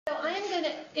So I am going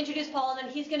to introduce Paul, and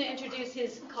then he's going to introduce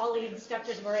his colleagues,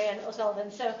 Drs. Murray and O'Sullivan.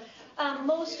 So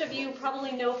most of you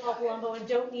probably know Paul Palumbo and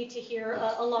don't need to hear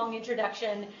a long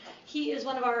introduction. He is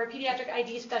one of our pediatric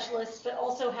ID specialists, but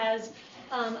also has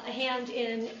a hand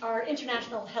in our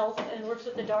international health and works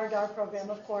with the DAR program,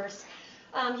 of course.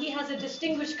 He has a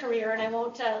distinguished career, and I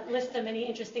won't list the many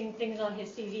interesting things on his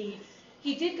CV.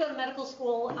 He did go to medical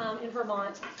school in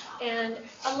Vermont, and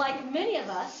unlike many of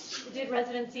us, did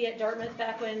residency at Dartmouth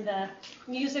back when the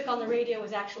music on the radio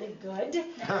was actually good. So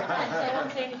I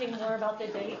won't say anything more about the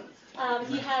date.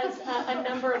 He has a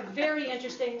number of very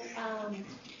interesting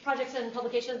projects and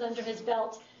publications under his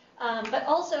belt, but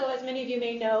also, as many of you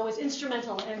may know, was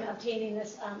instrumental in obtaining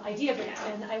this idea grant.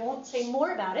 And I won't say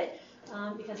more about it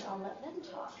because I'll let them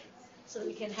talk so that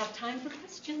we can have time for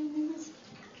questions.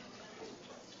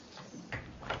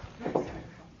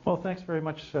 Well, thanks very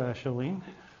much, Shalene,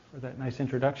 for that nice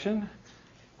introduction.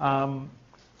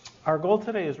 Our goal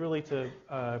today is really to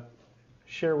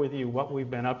share with you what we've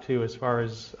been up to as far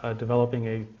as developing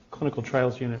a clinical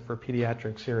trials unit for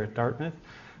pediatrics here at Dartmouth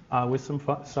with some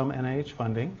NIH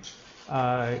funding.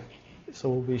 So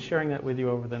we'll be sharing that with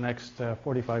you over the next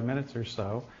 45 minutes or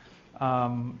so.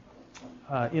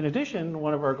 In addition,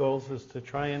 one of our goals is to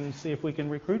try and see if we can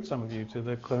recruit some of you to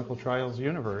the clinical trials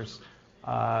universe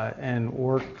and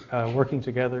working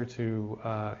together to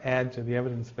add to the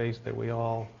evidence base that we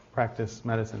all practice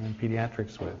medicine and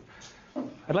pediatrics with.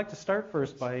 I'd like to start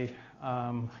first by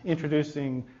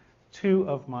introducing two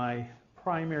of my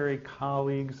primary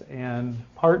colleagues and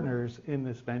partners in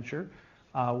this venture.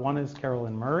 One is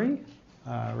Carolyn Murray,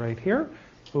 right here,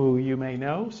 who you may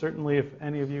know. Certainly if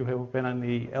any of you have been on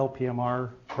the LPMR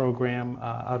program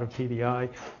out of TDI,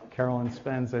 Carolyn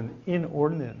spends an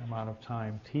inordinate amount of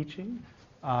time teaching,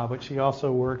 but she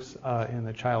also works in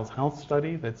the Child's Health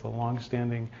Study. That's a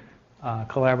long-standing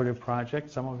collaborative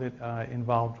project, some of it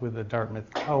involved with the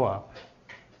Dartmouth Co-op.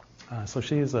 So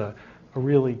she is a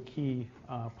really key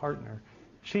partner.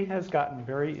 She has gotten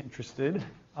very interested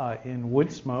in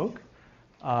wood smoke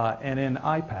and in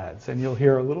iPads, and you'll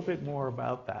hear a little bit more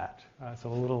about that. So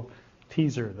a little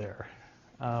teaser there.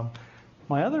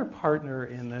 My other partner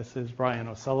in this is Brian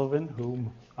O'Sullivan,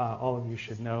 whom all of you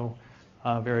should know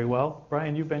very well.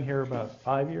 Brian, you've been here about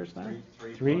 5 years now?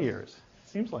 3 years.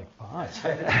 Seems like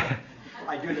 5.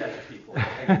 I do that to people.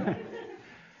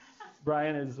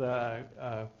 Brian is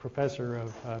a professor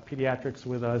of pediatrics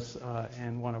with us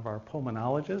and one of our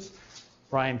pulmonologists.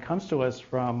 Brian comes to us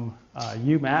from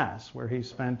UMass, where he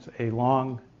spent a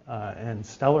long and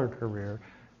stellar career,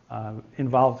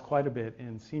 involved quite a bit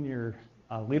in senior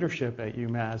leadership at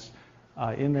UMass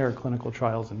in their clinical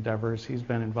trials endeavors. He's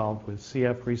been involved with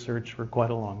CF research for quite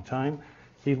a long time.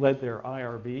 He led their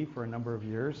IRB for a number of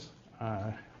years.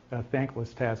 A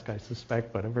thankless task, I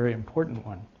suspect, but a very important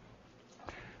one.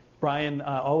 Brian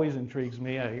always intrigues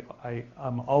me.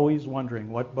 I'm always wondering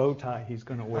what bow tie he's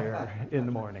going to wear in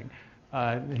the morning.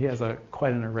 He has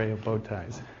quite an array of bow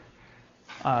ties.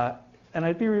 And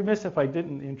I'd be remiss if I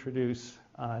didn't introduce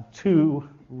two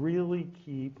really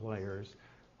key players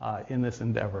in this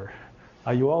endeavor.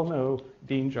 You all know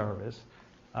Dean Jarvis,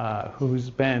 who's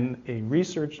been a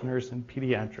research nurse in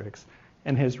pediatrics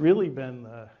and has really been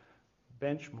the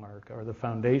benchmark or the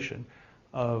foundation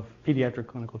of pediatric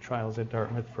clinical trials at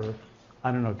Dartmouth for,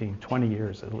 I don't know, Dean, 20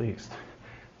 years at least.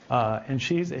 And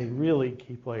she's a really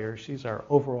key player. She's our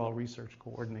overall research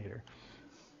coordinator.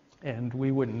 And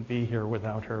we wouldn't be here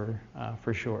without her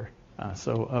for sure.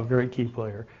 So a very key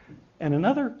player. And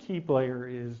another key player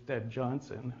is Deb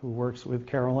Johnson, who works with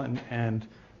Carolyn and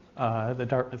the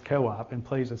Dartmouth Co-op and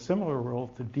plays a similar role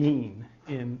to Dean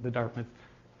in the Dartmouth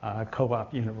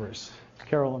Co-op universe.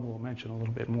 Carolyn will mention a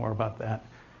little bit more about that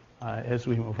as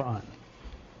we move on.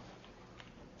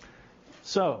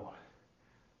 So,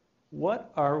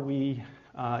 what are we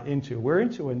into? We're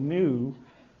into a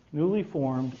newly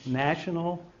formed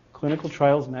national clinical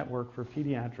trials network for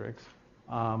pediatrics.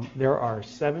 There are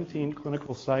 17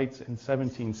 clinical sites in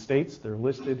 17 states. They're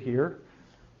listed here.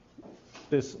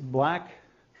 This black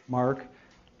mark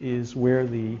is where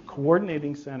the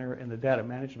coordinating center and the data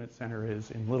management center is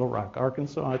in Little Rock,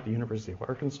 Arkansas, at the University of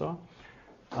Arkansas.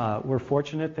 We're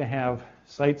fortunate to have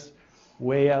sites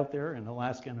way out there in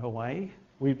Alaska and Hawaii.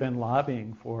 We've been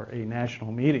lobbying for a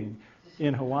national meeting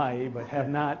in Hawaii, but have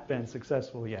not been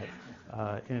successful yet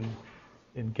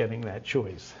in getting that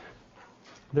choice.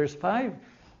 There's 5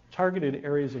 targeted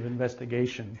areas of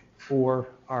investigation for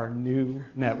our new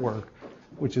network,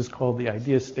 which is called the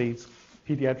Idea States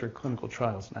Pediatric Clinical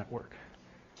Trials Network.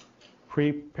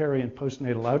 Pre, peri, and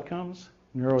postnatal outcomes,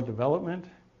 neurodevelopment,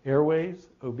 airways,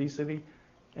 obesity,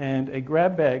 and a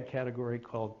grab bag category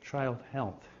called child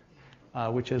health.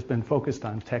 which has been focused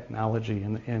on technology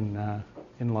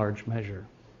in large measure.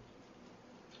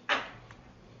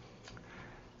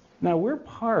 Now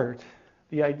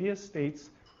the Idea States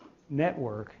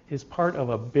network is part of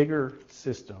a bigger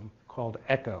system called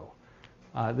ECHO.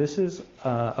 This is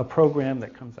a program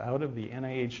that comes out of the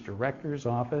NIH Director's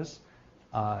Office.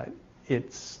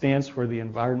 It stands for the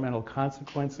Environmental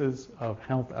Consequences of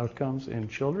Health Outcomes in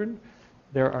Children.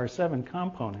 There are 7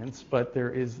 components, but there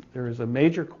is a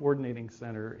major coordinating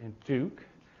center in Duke,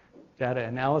 data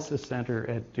analysis center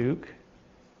at Duke,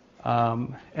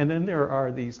 and then there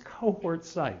are these cohort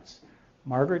sites.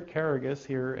 Margaret Carrigas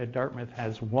here at Dartmouth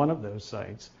has one of those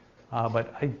sites,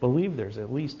 but I believe there's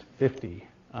at least 50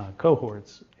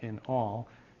 cohorts in all,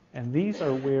 and these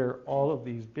are where all of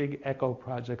these big ECHO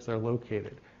projects are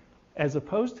located. As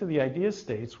opposed to the Idea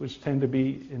States, which tend to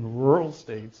be in rural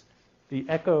states, the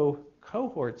ECHO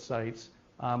cohort sites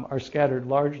are scattered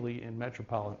largely in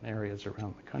metropolitan areas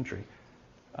around the country.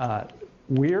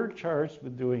 We're charged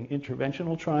with doing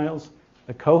interventional trials.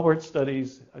 The cohort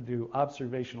studies do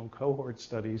observational cohort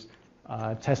studies,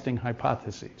 testing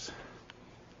hypotheses.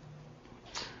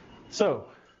 So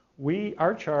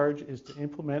our charge is to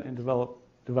implement and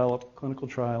develop clinical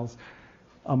trials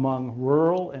among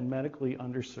rural and medically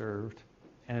underserved,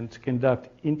 and to conduct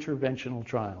interventional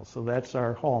trials. So that's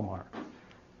our hallmark.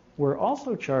 We're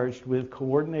also charged with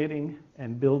coordinating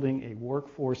and building a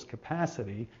workforce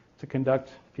capacity to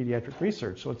conduct pediatric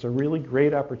research. So it's a really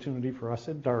great opportunity for us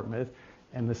at Dartmouth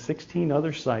and the 16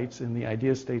 other sites in the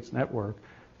Idea States network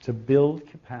to build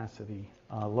capacity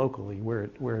locally where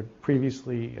it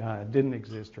previously didn't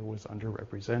exist or was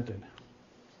underrepresented.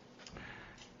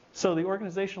 So the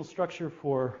organizational structure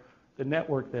for the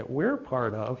network that we're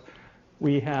part of,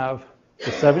 we have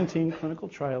the 17 clinical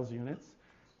trials units.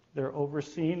 They're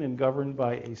overseen and governed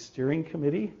by a steering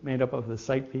committee made up of the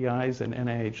site PIs and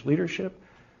NIH leadership.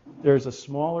 There's a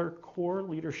smaller core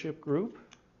leadership group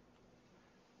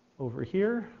over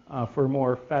here for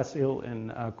more facile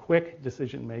and quick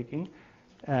decision making.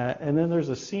 And then there's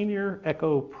a senior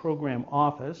ECHO program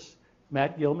office.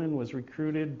 Matt Gilman was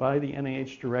recruited by the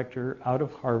NIH director out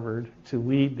of Harvard to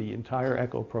lead the entire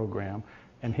ECHO program,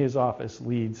 and his office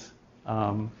leads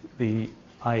the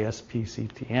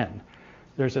ISPCTN.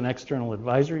 There's an external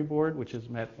advisory board, which has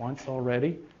met once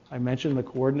already. I mentioned the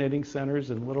coordinating centers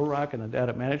in Little Rock and the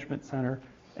data management center,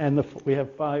 and we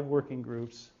have 5 working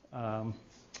groups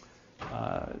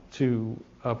to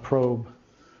probe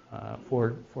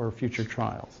for future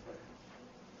trials.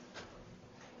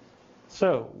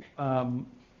 So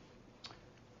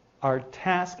our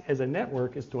task as a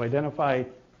network is to identify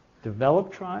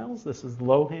developed trials. This is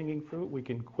low-hanging fruit. We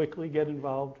can quickly get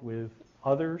involved with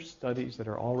other studies that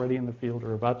are already in the field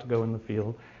or about to go in the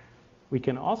field. We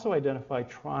can also identify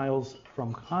trials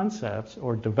from concepts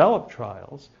or develop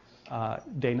trials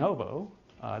de novo.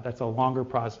 That's a longer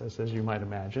process, as you might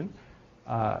imagine.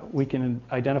 We can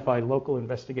identify local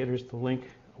investigators to link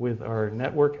with our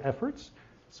network efforts.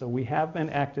 So we have been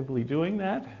actively doing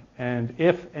that. And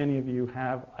if any of you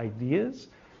have ideas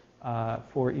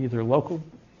for either local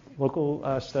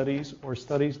studies or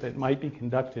studies that might be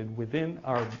conducted within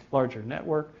our larger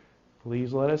network,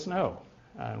 please let us know.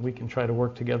 We can try to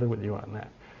work together with you on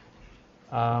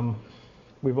that.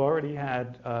 We've already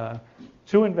had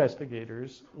 2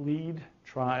 investigators lead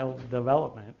trial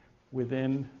development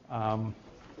within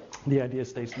the Idea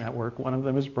States network. One of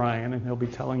them is Brian, and he'll be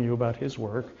telling you about his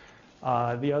work.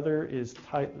 The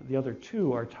other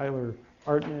 2 are Tyler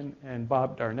Hartman and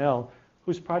Bob Darnell,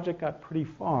 whose project got pretty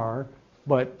far,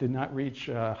 but did not reach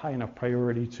high enough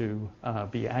priority to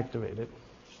be activated.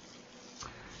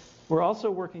 We're also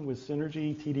working with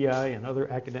Synergy, TDI, and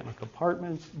other academic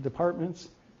departments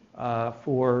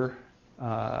for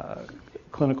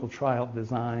clinical trial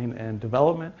design and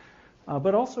development,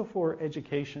 but also for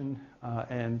education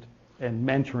and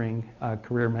mentoring,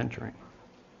 career mentoring.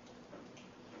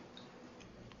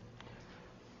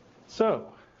 So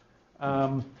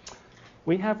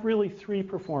we have really 3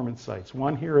 performance sites.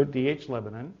 One here at DH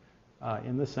Lebanon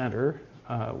in the center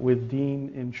with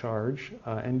Dean in charge.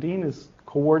 And Dean is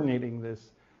coordinating this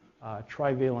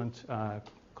trivalent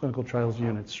clinical trials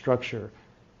unit structure.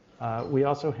 We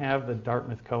also have the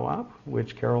Dartmouth Co-op,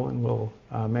 which Carolyn will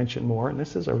mention more. And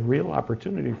this is a real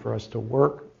opportunity for us to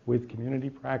work with community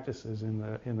practices in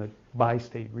the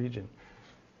bi-state region.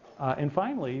 And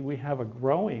finally, we have a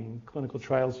growing clinical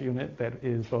trials unit that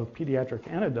is both pediatric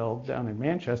and adult down in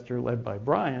Manchester, led by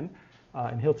Brian,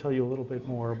 and he'll tell you a little bit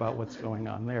more about what's going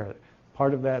on there.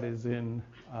 Part of that is in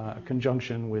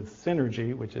conjunction with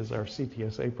Synergy, which is our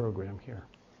CTSA program here.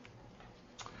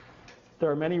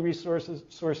 There are many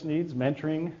source needs,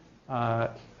 mentoring,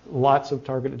 lots of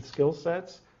targeted skill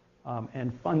sets,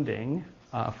 and funding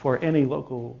for any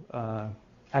local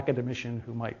academician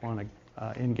who might want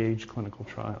to engage clinical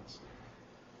trials.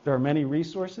 There are many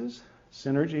resources.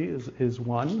 Synergy is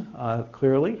one,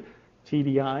 clearly.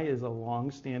 TDI is a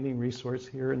long-standing resource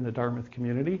here in the Dartmouth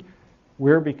community.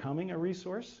 We're becoming a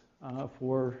resource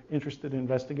for interested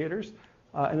investigators.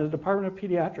 And the Department of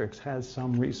Pediatrics has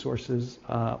some resources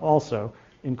also,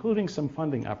 including some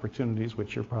funding opportunities,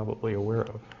 which you're probably aware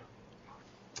of.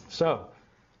 So,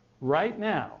 right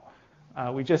now,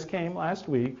 we just came last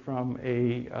week from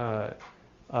a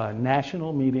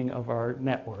national meeting of our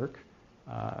network.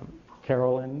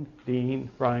 Carolyn, Dean,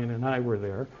 Brian, and I were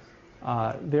there.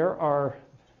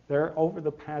 Over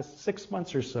the past 6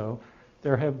 months or so,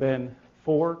 there have been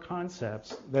 4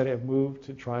 concepts that have moved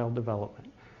to trial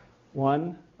development.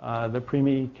 One, the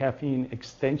preemie caffeine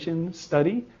extension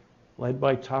study, led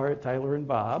by Tyler and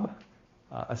Bob.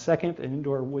 A second, an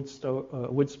indoor wood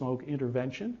smoke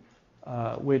intervention,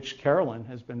 which Carolyn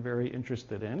has been very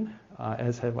interested in,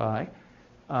 as have I.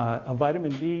 A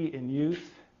vitamin D in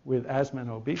youth with asthma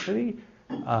and obesity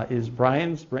is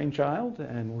Brian's brainchild,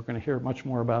 and we're going to hear much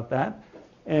more about that.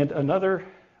 And another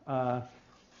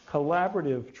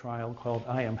collaborative trial called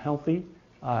I Am Healthy.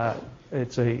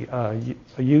 It's a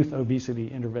youth obesity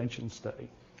intervention study.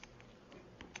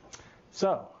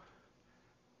 So,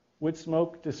 wood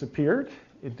smoke disappeared.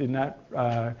 It did not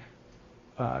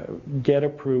get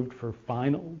approved for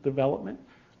final development.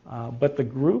 But the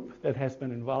group that has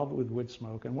been involved with wood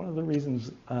smoke, and one of the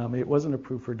reasons it wasn't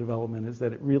approved for development is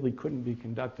that it really couldn't be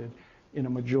conducted in a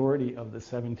majority of the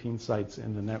 17 sites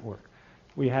in the network.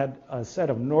 We had a set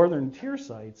of northern tier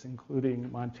sites, including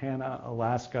Montana,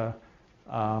 Alaska,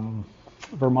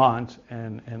 Vermont,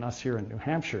 and us here in New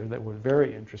Hampshire, that were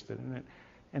very interested in it.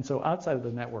 And so outside of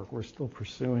the network, we're still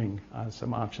pursuing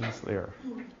some options there.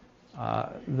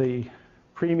 The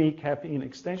preemie caffeine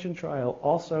extension trial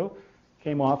also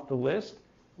came off the list,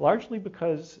 largely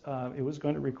because it was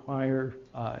going to require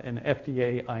an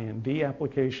FDA IND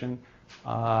application,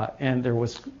 and there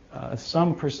was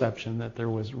some perception that there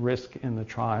was risk in the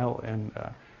trial, and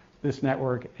this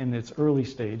network in its early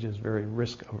stage is very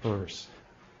risk averse.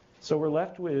 So we're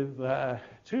left with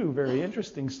 2 very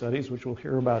interesting studies, which we'll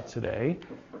hear about today.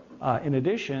 In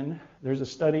addition, there's a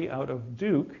study out of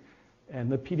Duke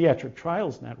and the Pediatric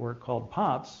Trials Network called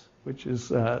POPS, which is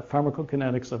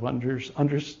pharmacokinetics of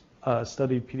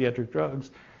understudied pediatric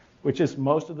drugs, which is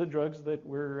most of the drugs that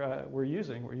we're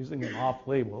using. We're using them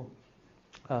off-label.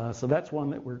 So that's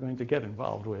one that we're going to get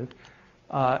involved with.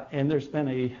 And there's been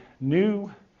a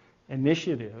new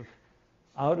initiative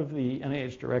out of the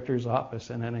NIH Director's Office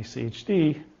and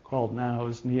NICHD called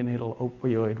NOWS, Neonatal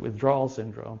Opioid Withdrawal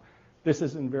Syndrome. This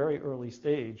is in very early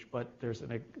stage, but there's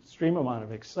an extreme amount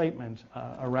of excitement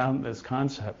around this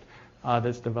concept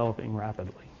that's developing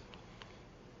rapidly.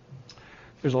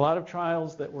 There's a lot of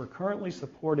trials that we're currently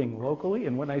supporting locally,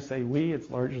 and when I say we, it's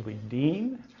largely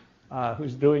Dean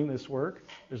who's doing this work.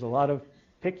 There's a lot of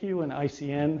PICU and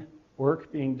ICN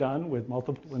work being done with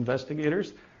multiple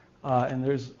investigators, and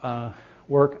there's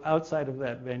work outside of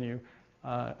that venue,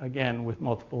 again, with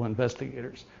multiple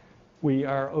investigators. We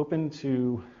are open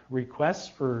to requests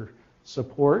for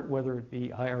support, whether it be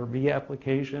IRB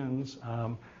applications,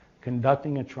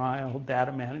 conducting a trial,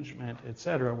 data management, et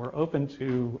cetera. We're open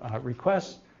to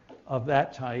requests of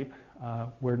that type.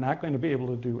 We're not going to be able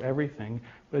to do everything,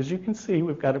 but as you can see,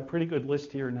 we've got a pretty good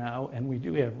list here now, and we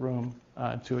do have room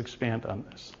to expand on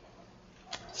this.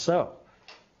 So,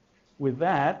 with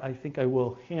that, I think I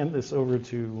will hand this over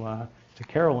to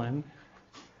Carolyn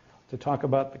to talk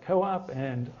about the co-op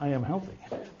and I Am Healthy.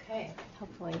 Okay,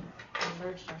 hopefully we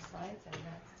merged our slides, and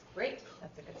that's great.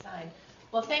 That's a good sign.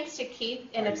 Well, thanks to Keith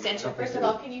in abstention. First of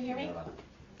all, can you hear me?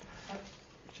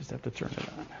 Just have to turn it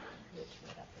on.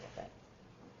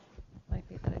 Might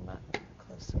be that I'm not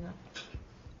close enough.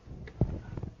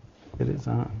 It is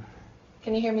on.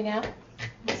 Can you hear me now?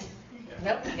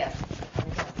 Nope. Yes.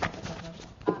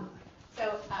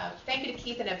 Thank you to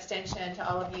Keith in abstention, to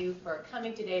all of you for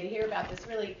coming today to hear about this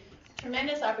really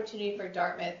tremendous opportunity for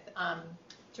Dartmouth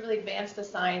to really advance the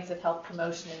science of health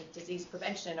promotion and disease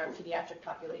prevention in our pediatric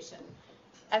population.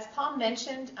 As Paul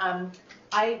mentioned,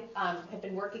 I have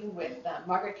been working with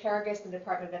Margaret Carragus in the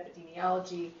Department of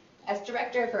Epidemiology as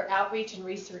Director of her Outreach and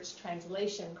Research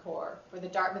Translation Corps for the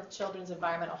Dartmouth Children's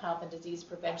Environmental Health and Disease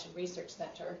Prevention Research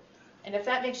Center. And if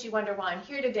that makes you wonder why I'm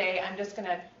here today, I'm just going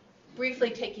to briefly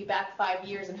take you back 5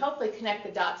 years and hopefully connect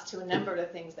the dots to a number of the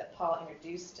things that Paul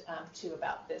introduced to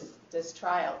about this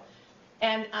trial.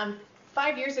 And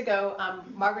 5 years ago,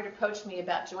 Margaret approached me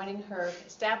about joining her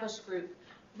established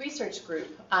research group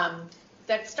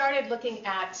that started looking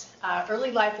at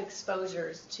early life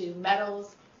exposures to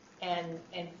metals and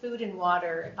food and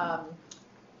water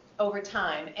over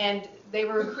time. And they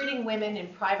were recruiting women in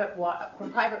private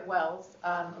wells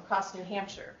across New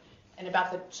Hampshire in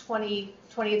about the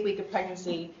 20th week of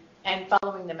pregnancy and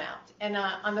following them out. And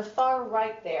on the far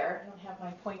right there, I don't have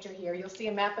my pointer here, you'll see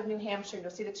a map of New Hampshire, and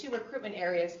you'll see the two recruitment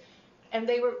areas. And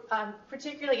they were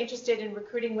particularly interested in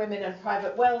recruiting women in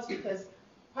private wells because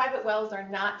private wells are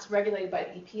not regulated by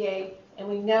the EPA, and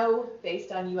we know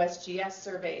based on USGS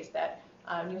surveys that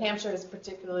New Hampshire has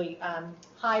particularly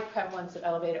high prevalence of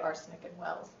elevated arsenic in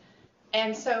wells.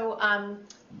 And so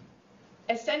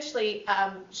essentially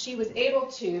she was able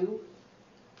to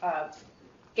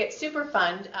get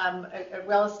Superfund, a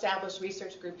well-established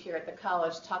research group here at the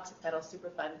college, Toxic Metals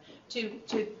Superfund,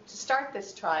 to start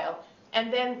this trial,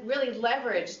 and then really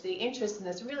leverage the interest in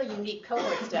this really unique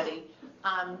cohort study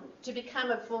to become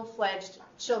a full-fledged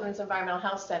children's environmental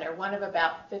health center, one of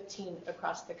about 15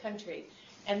 across the country.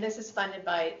 And this is funded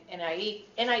by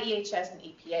NIEHS and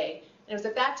EPA. And it was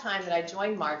at that time that I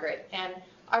joined Margaret. And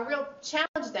our real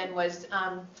challenge then was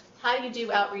how do you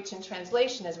do outreach and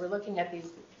translation as we're looking at these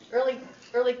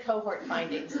early cohort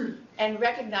findings and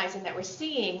recognizing that we're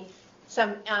seeing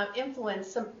some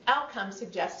influence, some outcomes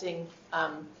suggesting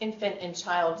infant and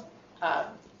child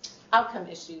outcome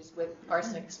issues with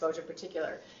arsenic exposure in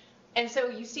particular. And so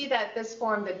you see that this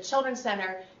formed the Children's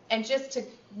Center. And just to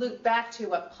loop back to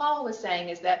what Paul was saying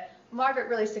is that Margaret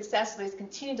really successfully has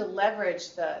continued to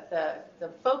leverage the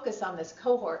focus on this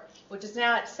cohort, which is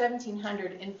now at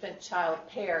 1,700 infant-child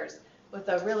pairs with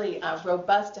a really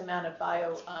robust amount of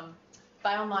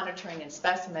biomonitoring and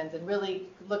specimens, and really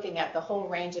looking at the whole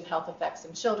range of health effects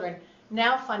in children,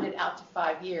 now funded out to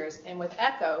 5 years. And with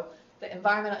ECHO, the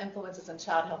Environmental Influences on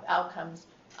Child Health Outcomes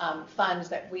funds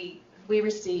that we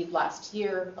received last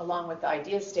year, along with the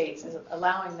IDEA states, is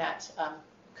allowing that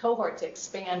cohort to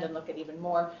expand and look at even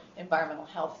more environmental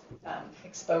health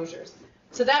exposures.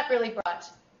 So that really brought,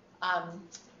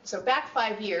 so back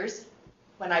 5 years,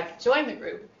 when I joined the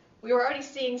group, we were already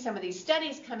seeing some of these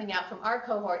studies coming out from our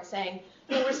cohort saying,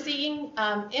 you know, we're seeing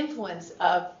influence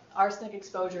of arsenic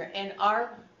exposure in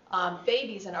our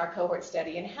babies in our cohort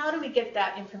study, and how do we get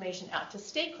that information out to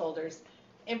stakeholders,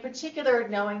 in particular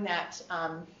knowing that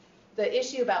the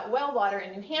issue about well water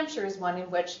in New Hampshire is one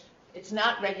in which it's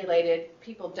not regulated,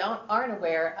 people aren't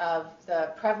aware of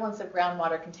the prevalence of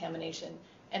groundwater contamination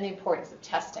and the importance of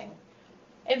testing.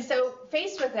 And so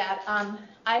faced with that,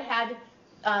 I had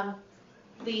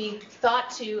the thought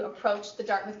to approach the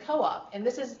Dartmouth Co-op. And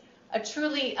this is a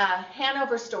truly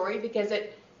Hanover story because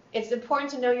it's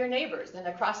important to know your neighbors. And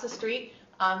across the street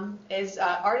is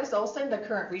Artis Olson, the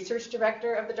current research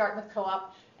director of the Dartmouth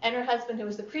Co-op, and her husband, who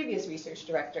was the previous research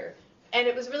director. And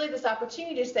it was really this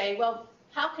opportunity to say, well,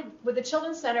 would the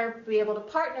Children's Center be able to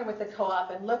partner with the co-op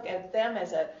and look at them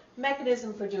as a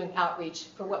mechanism for doing outreach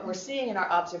for what we're seeing in our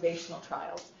observational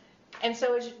trials? And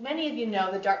so as many of you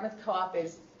know, the Dartmouth Co-op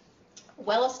is a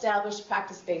well-established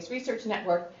practice-based research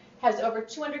network, has over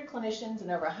 200 clinicians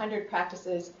and over 100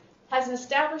 practices, has an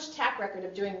established track record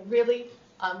of doing really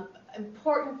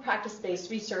important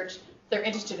practice-based research. They're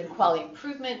interested in quality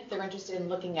improvement. They're interested in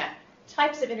looking at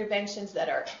types of interventions that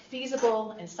are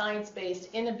feasible and science-based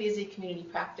in a busy community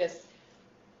practice.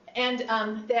 And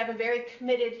they have a very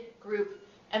committed group,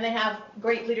 and they have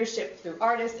great leadership through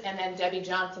Artis and then Debbie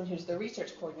Johnson, who's the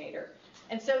research coordinator.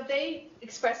 And so they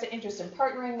expressed an interest in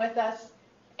partnering with us.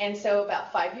 And so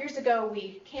about 5 years ago,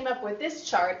 we came up with this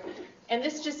chart. And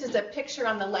this just is a picture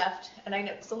on the left. And I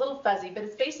know it's a little fuzzy, but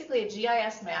it's basically a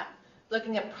GIS map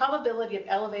looking at probability of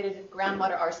elevated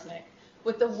groundwater arsenic,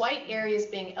 with the white areas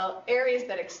being areas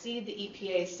that exceed the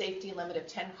EPA's safety limit of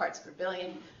 10 parts per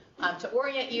billion. To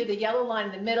orient you, the yellow line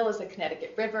in the middle is the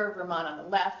Connecticut River, Vermont on the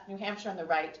left, New Hampshire on the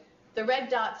right. The red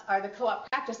dots are the co-op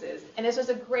practices. And this was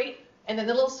a great, and then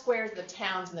the little squares are the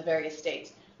towns in the various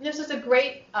states. And this was a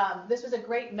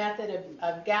great method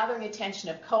of gathering attention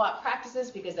of co-op practices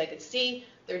because they could see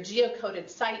their geocoded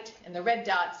site and the red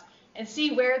dots and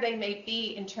see where they may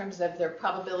be in terms of their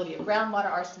probability of groundwater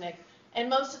arsenic. And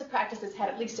most of the practices had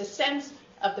at least a sense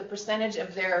of the percentage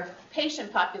of their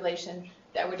patient population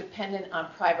that were dependent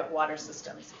on private water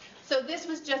systems. So this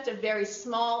was just a very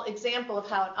small example of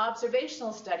how an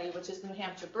observational study, which is the New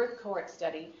Hampshire birth cohort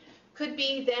study, could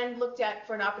be then looked at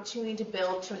for an opportunity to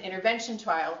build to an intervention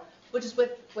trial, which is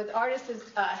with Artis'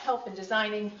 help in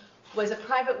designing, was a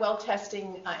private well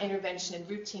testing intervention in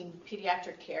routine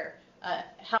pediatric care,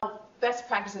 how best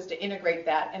practices to integrate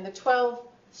that. And the 12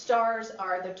 stars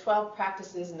are the 12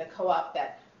 practices in the co-op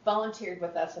that volunteered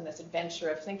with us in this adventure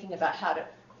of thinking about how to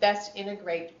best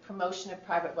integrate promotion of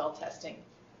private well testing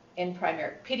in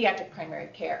pediatric primary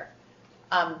care.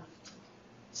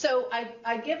 So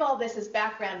I give all this as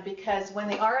background because when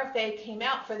the RFA came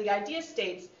out for the idea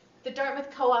states, the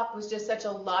Dartmouth Co-op was just such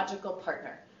a logical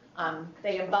partner.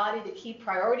 They embody the key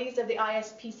priorities of the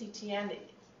ISPCTN, the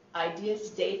Idea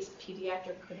States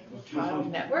Pediatric Clinical Trial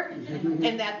Network,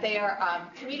 in that they are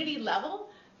community level.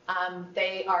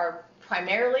 They are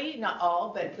primarily, not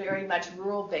all, but very much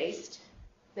rural-based.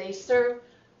 They serve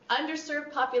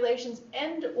underserved populations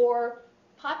and/or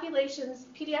populations,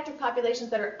 pediatric populations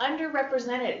that are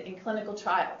underrepresented in clinical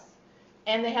trials.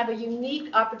 And they have a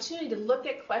unique opportunity to look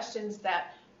at questions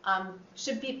that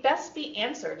should best be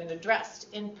answered and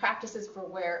addressed in practices for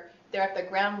where they're at the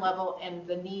ground level and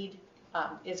the need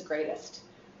is greatest.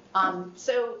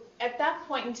 So at that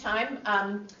point in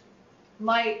time,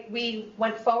 we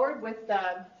went forward with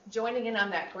joining in on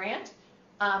that grant.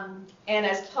 And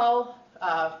as Paul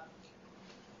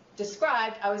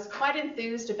described, I was quite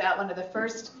enthused about one of the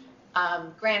first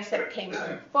grants that came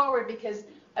forward because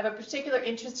I have a particular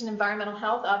interest in environmental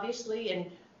health, obviously,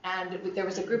 and there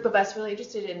was a group of us really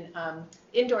interested in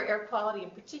indoor air quality, in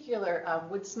particular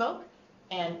wood smoke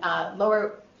and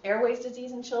lower airways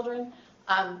disease in children.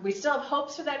 We still have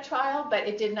hopes for that trial, but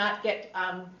it did not get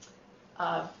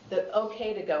the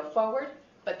okay to go forward.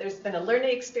 But there's been a learning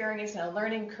experience and a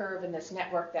learning curve in this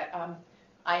network that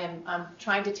I am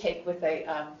trying to take with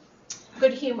a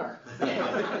good humor.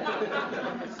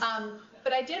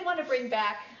 But I did want to bring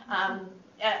back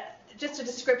just a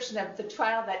description of the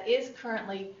trial that is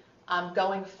currently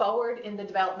going forward in the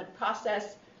development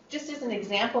process, just as an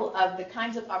example of the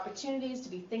kinds of opportunities to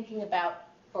be thinking about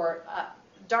for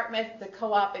Dartmouth, the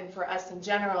co-op, and for us in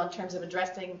general in terms of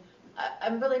addressing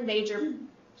a really major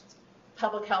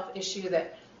public health issue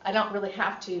that I don't really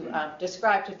have to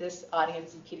describe to this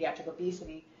audience in pediatric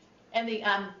obesity. And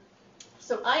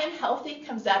so I Am Healthy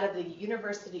comes out of the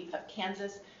University of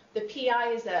Kansas. The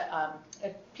PI is a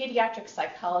pediatric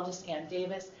psychologist, Ann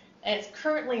Davis, and it's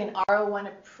currently an R01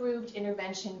 approved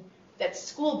intervention that's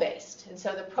school-based. And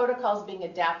so the protocol is being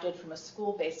adapted from a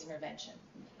school-based intervention.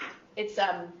 It's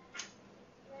an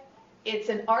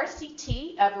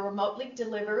RCT of a remotely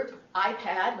delivered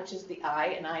iPad, which is the I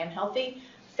in I Am Healthy,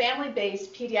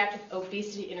 family-based pediatric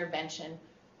obesity intervention,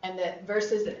 and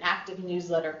versus an active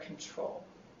newsletter control.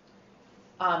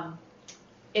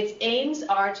 Its aims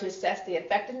are to assess the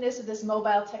effectiveness of this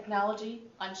mobile technology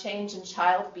on change in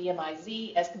child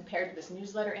BMI-Z as compared to this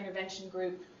newsletter intervention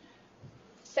group.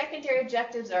 Secondary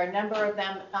objectives are a number of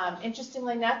them.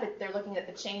 Interestingly enough, they're looking at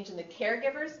the change in the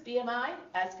caregiver's BMI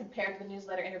as compared to the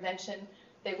newsletter intervention.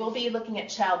 They will be looking at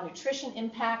child nutrition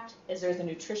impact, as there's a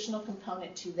nutritional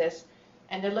component to this.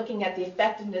 And they're looking at the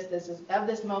effectiveness of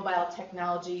this mobile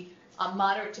technology on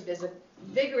moderate to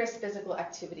vigorous physical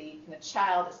activity in the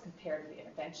child as compared to the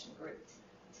intervention group.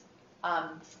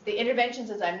 The interventions,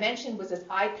 as I mentioned, was this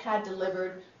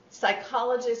iPad-delivered,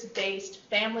 psychologist-based,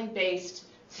 family-based,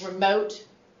 remote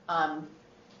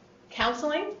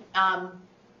counseling on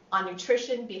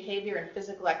nutrition, behavior, and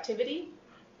physical activity.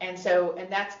 And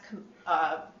that's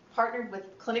partnered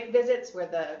with clinic visits where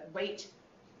the weight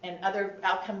and other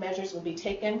outcome measures will be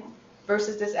taken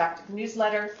versus this active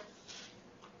newsletter.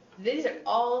 These are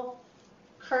all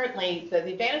currently, the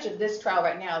advantage of this trial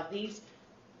right now,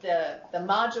 the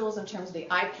modules in terms of the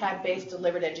iPad-based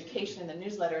delivered education and the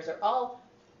newsletters are all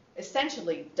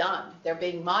essentially done. They're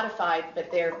being modified, but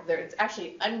it's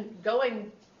actually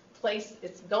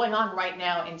it's going on right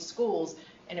now in schools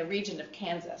in a region of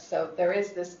Kansas. So there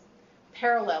is this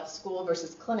parallel school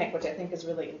versus clinic, which I think is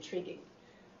really intriguing.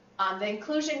 The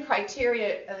inclusion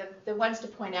criteria, the ones to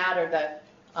point out are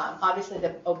obviously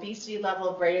the obesity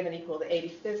level greater than or equal to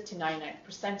 85th to 99th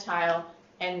percentile,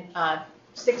 and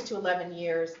 6 to 11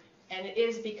 years. And it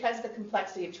is, because of the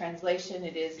complexity of translation,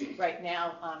 it is right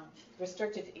now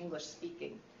restricted to English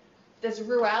speaking. This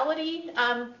rurality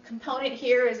component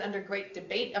here is under great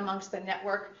debate amongst the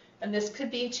network, and this could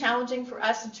be challenging for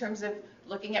us in terms of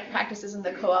looking at practices in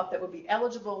the co-op that would be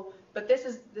eligible. But this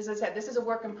is, as I said, this is a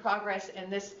work in progress,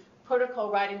 and this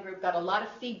protocol writing group got a lot of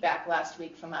feedback last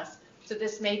week from us, so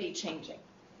this may be changing.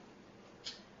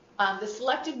 The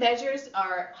selected measures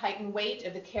are height and weight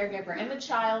of the caregiver and the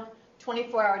child,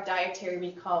 24-hour dietary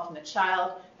recall from the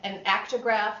child, and an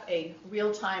actigraph, a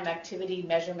real-time activity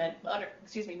measurement, monitoring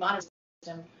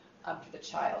system for the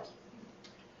child.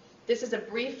 This is a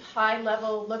brief,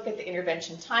 high-level look at the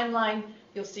intervention timeline.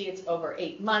 You'll see it's over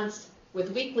 8 months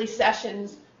with weekly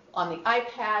sessions on the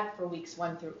iPad for weeks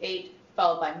 1 through 8,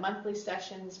 followed by monthly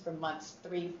sessions for months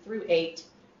 3 through 8.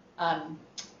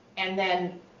 And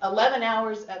then 11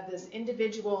 hours of this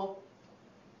individual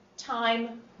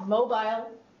time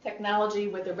mobile technology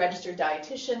with a registered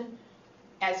dietitian,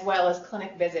 as well as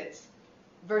clinic visits,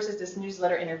 versus this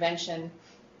newsletter intervention.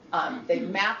 They've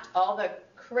mapped all the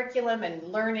curriculum and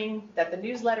learning that the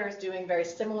newsletter is doing very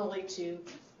similarly to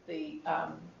the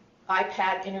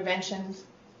iPad interventions.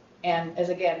 And as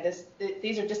again,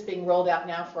 these are just being rolled out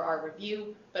now for our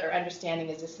review, but our understanding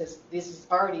is this has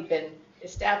already been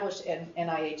established and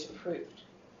NIH approved.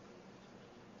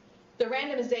 The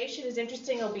randomization is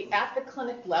interesting. It'll be at the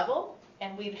clinic level,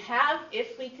 and we'd have,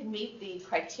 if we could meet the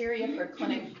criteria for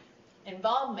clinic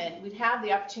involvement, we'd have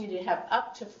the opportunity to have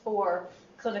up to 4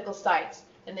 clinical sites,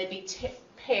 and they'd be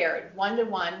paired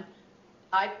 1-to-1,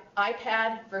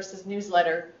 iPad versus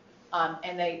newsletter,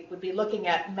 and they would be looking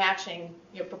at matching,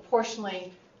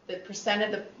 proportionally the percent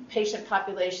of the patient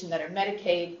population that are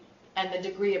Medicaid and the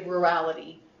degree of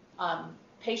rurality.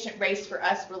 Patient race for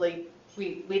us really,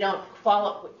 we don't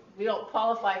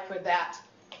qualify for that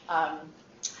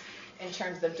in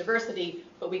terms of diversity,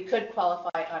 but we could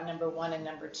qualify on number 1 and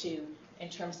number 2 in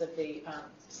terms of the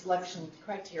selection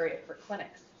criteria for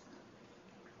clinics.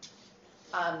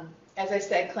 As I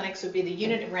said, clinics would be the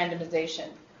unit of randomization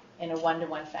in a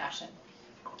 1-to-1 fashion.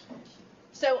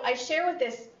 So I share with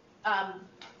this,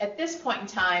 at this point in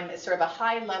time, as sort of a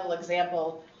high-level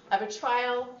example of a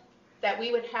trial that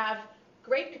we would have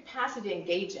great capacity to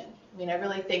engage in. I mean, I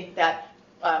really think that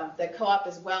the co-op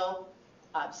is well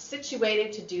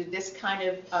situated to do this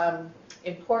kind of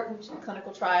important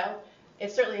clinical trial.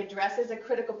 It certainly addresses a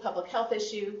critical public health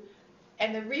issue,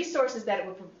 and the resources that it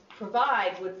would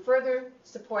provide would further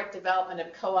support development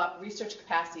of co-op research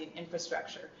capacity and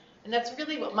infrastructure. And that's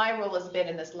really what my role has been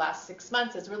in this last 6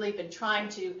 months, has really been trying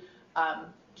to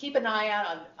keep an eye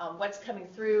out on what's coming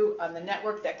through on the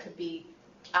network that could be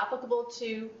applicable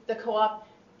to the co-op,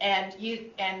 and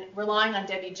relying on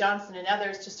Debbie Johnson and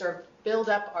others to sort of build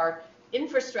up our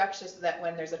infrastructure so that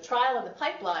when there's a trial in the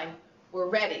pipeline, we're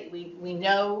ready. We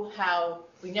know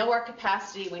our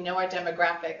capacity, we know our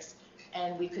demographics,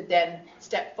 and we could then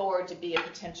step forward to be a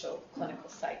potential clinical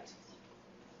site.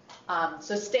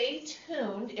 So stay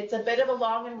tuned. It's a bit of a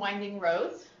long and winding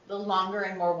road, a little longer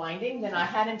and more winding than I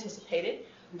had anticipated,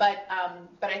 but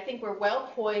I think we're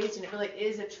well poised, and it really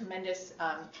is a tremendous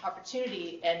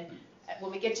opportunity. And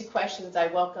when we get to questions, I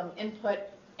welcome input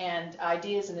and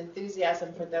ideas and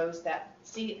enthusiasm for those that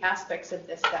see aspects of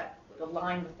this that would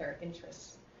align with their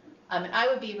interests. And I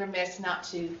would be remiss not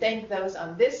to thank those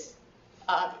on this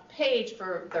page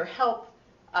for their help,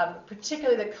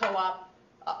 particularly the co-op,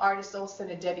 Artis Olson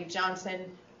and Debbie Johnson.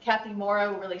 Kathy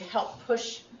Morrow really helped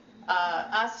push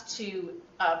us to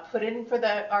put in for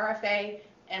the RFA,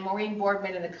 and Maureen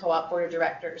Boardman and the co-op board of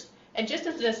directors. And just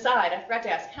as an aside, I forgot to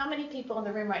ask, how many people in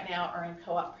the room right now are in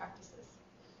co-op practices?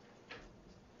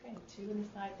 Okay, 2 on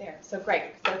the side there. So great.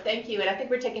 So thank you. And I think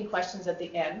we're taking questions at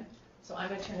the end. So I'm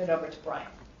going to turn it over to Brian.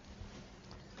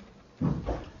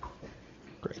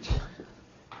 Great.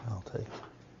 I'll take.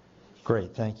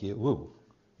 Great. Thank you. Ooh,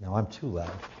 now I'm too loud.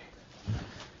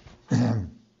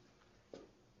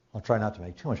 I'll try not to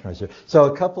make too much noise here.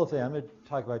 So a couple of things. I'm going to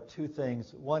talk about 2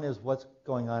 things. One is what's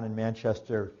going on in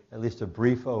Manchester, at least a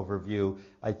brief overview.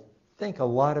 I think a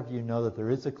lot of you know that there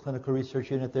is a clinical research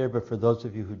unit there, but for those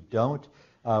of you who don't,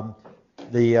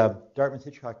 the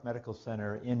Dartmouth-Hitchcock Medical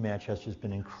Center in Manchester has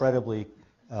been incredibly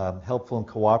helpful and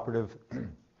cooperative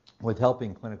with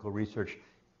helping clinical research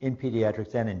in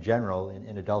pediatrics and in general,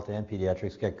 in adult and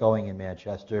pediatrics, get going in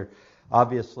Manchester.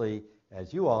 Obviously,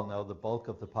 as you all know, the bulk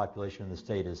of the population in the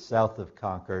state is south of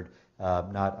Concord,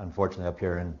 not unfortunately up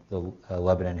here in the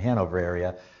Lebanon, Hanover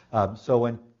area. So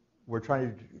when we're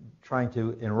trying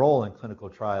to enroll in clinical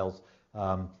trials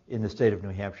in the state of New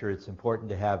Hampshire, it's important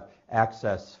to have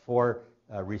access for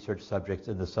research subjects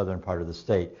in the southern part of the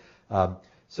state.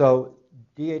 So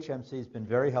DHMC has been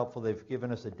very helpful. They've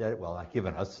given us not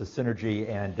given us, the Synergy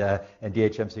and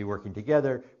DHMC working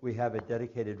together. We have a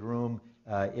dedicated room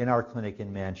in our clinic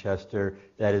in Manchester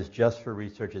that is just for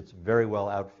research. It's very well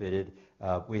outfitted.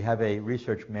 We have a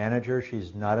research manager.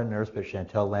 She's not a nurse, but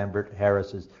Chantel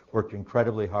Lambert-Harris has worked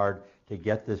incredibly hard to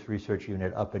get this research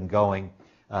unit up and going,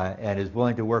 and is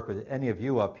willing to work with any of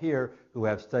you up here who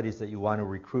have studies that you want to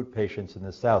recruit patients in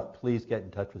the South. Please get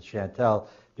in touch with Chantel,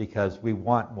 because we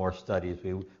want more studies.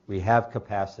 We have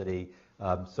capacity.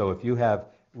 So if you have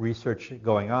research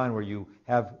going on where you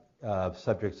have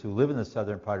subjects who live in the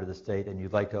southern part of the state and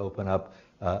you'd like to open up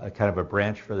a kind of a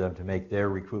branch for them to make their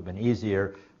recruitment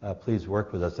easier, please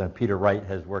work with us. And Peter Wright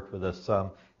has worked with us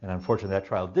some, and unfortunately that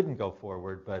trial didn't go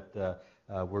forward, but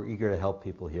we're eager to help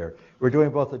people here. We're doing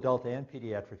both adult and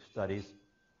pediatric studies.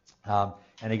 And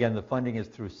again, the funding is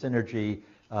through Synergy.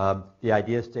 The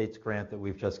Idea States grant that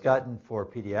we've just gotten for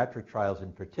pediatric trials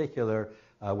in particular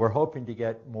We're hoping to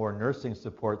get more nursing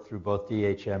support through both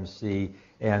DHMC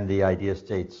and the Idea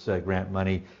States grant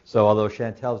money. So although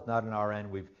Chantel's not an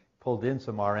RN, we've pulled in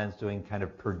some RNs doing kind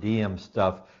of per diem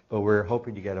stuff, but we're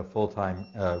hoping to get a full-time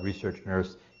research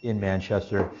nurse in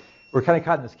Manchester. We're kind of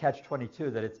caught in this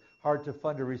catch-22 that it's hard to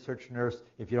fund a research nurse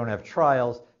if you don't have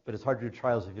trials, but it's hard to do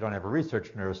trials if you don't have a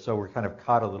research nurse. So we're kind of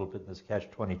caught a little bit in this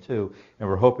catch-22, and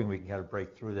we're hoping we can kind of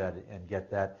break through that and get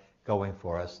that going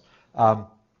for us.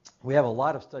 We have a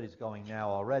lot of studies going now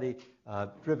already,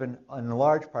 driven in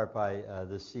large part by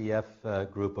the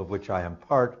CF group, of which I am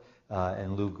part,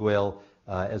 and Lou Guil,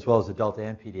 as well as adult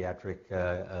and pediatric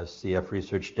CF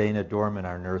research. Dana Dorman,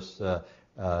 our nurse,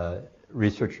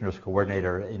 research nurse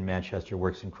coordinator in Manchester,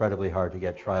 works incredibly hard to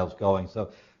get trials going.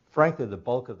 So frankly, the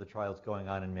bulk of the trials going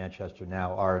on in Manchester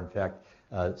now are, in fact,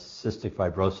 cystic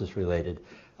fibrosis related.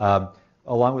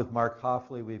 Along with Mark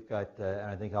Hoffley, we've got, and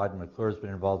I think Auden McClure has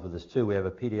been involved with this too, we have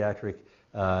a pediatric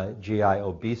GI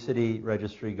obesity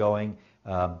registry going.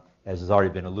 As has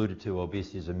already been alluded to,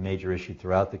 obesity is a major issue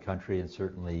throughout the country and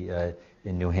certainly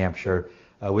in New Hampshire.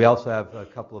 We also have a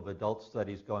couple of adult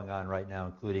studies going on right now,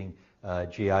 including a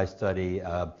GI study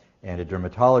and a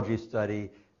dermatology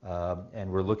study,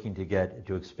 and we're looking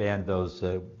to expand those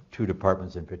two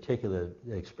departments in particular.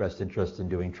 They expressed interest in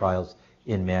doing trials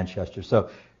in Manchester.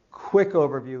 So quick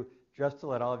overview, just to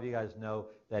let all of you guys know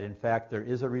that in fact there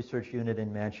is a research unit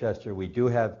in Manchester. We do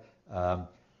have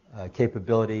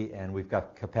capability and we've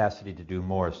got capacity to do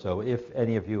more. So if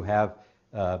any of you have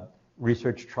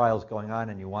research trials going on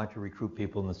and you want to recruit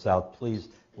people in the South, please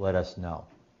let us know.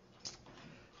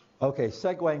 Okay,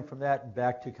 segueing from that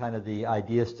back to kind of the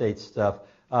Idea States stuff.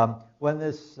 When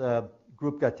this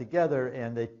group got together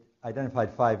and they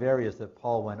identified 5 areas that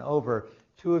Paul went over,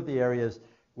 2 of the areas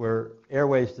were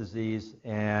airways disease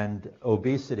and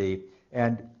obesity.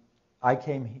 And I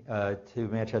came to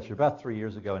Manchester about 3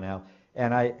 years ago now,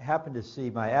 and I happened to see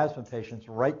my asthma patients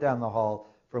right down the hall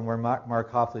from where Mark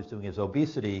Hoffley is doing his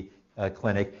obesity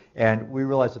clinic, and we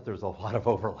realized that there was a lot of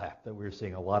overlap, that we were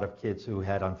seeing a lot of kids who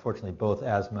had, unfortunately, both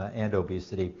asthma and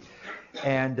obesity.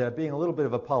 And being a little bit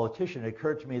of a politician, it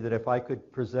occurred to me that if I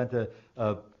could present a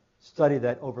study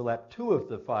that overlapped 2 of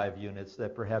the 5 units,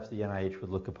 that perhaps the NIH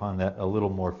would look upon that a little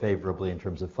more favorably in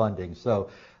terms of funding. So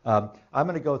I'm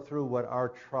going to go through what our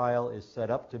trial is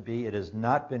set up to be. It has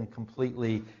not been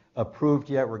completely approved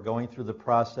yet. We're going through the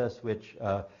process, which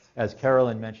as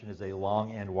Carolyn mentioned, is a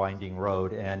long and winding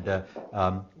road. And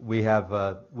we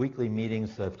have weekly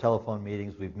meetings, telephone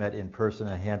meetings. We've met in person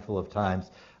a handful of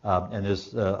times, and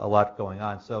there's a lot going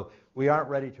on. So we aren't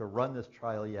ready to run this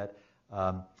trial yet,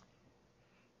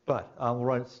 but I'll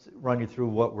run you through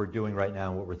what we're doing right now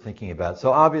and what we're thinking about.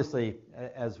 So obviously,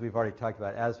 as we've already talked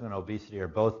about, asthma and obesity are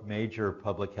both major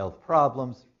public health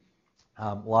problems.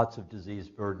 Lots of disease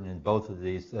burden in both of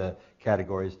these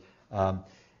categories.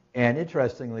 And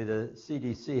interestingly, the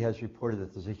CDC has reported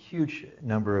that there's a huge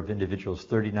number of individuals,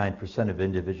 39% of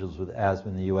individuals with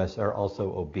asthma in the U.S. are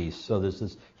also obese. So there's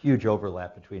this huge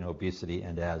overlap between obesity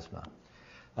and asthma.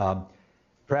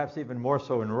 Perhaps even more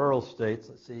so in rural states.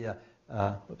 Let's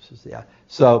see.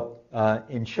 So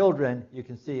in children, you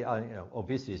can see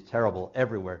obesity is terrible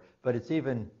everywhere, but it's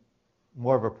even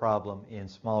more of a problem in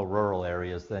small rural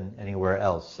areas than anywhere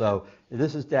else. So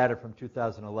this is data from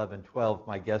 2011-12.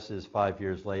 My guess is 5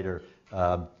 years later,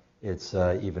 it's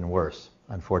even worse,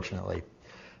 unfortunately.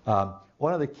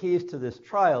 One of the keys to this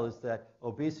trial is that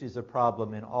obesity is a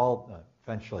problem in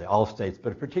eventually all states,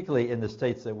 but particularly in the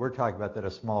states that we're talking about that are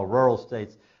small rural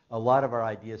states. A lot of our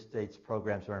Idea States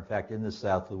programs are in fact in the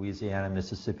South, Louisiana,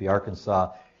 Mississippi,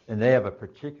 Arkansas, and they have a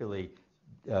particularly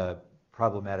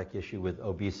problematic issue with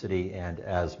obesity and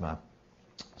asthma.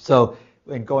 So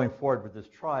in going forward with this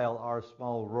trial, our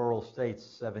small rural states,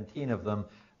 17 of them,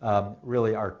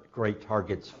 really are great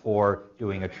targets for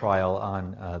doing a trial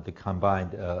on the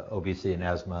combined obesity and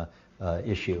asthma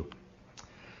issue.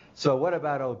 So what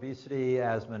about obesity,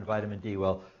 asthma, and vitamin D?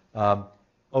 Well,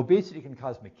 obesity can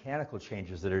cause mechanical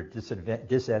changes that are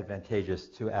disadvantageous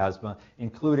to asthma,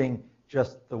 including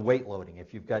just the weight loading.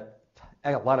 If you've got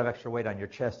a lot of extra weight on your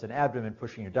chest and abdomen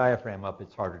pushing your diaphragm up,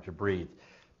 it's harder to breathe.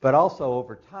 But also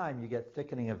over time, you get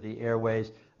thickening of the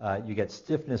airways, you get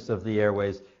stiffness of the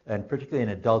airways, and particularly in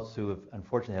adults who have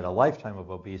unfortunately had a lifetime of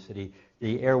obesity,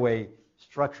 the airway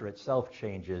structure itself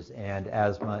changes, and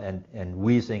asthma and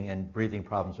wheezing and breathing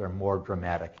problems are more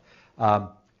dramatic.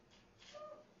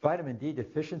 Vitamin D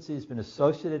deficiency has been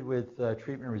associated with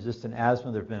treatment-resistant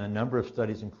asthma. There have been a number of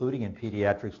studies, including in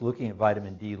pediatrics, looking at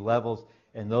vitamin D levels.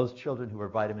 And those children who are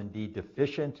vitamin D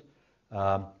deficient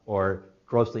or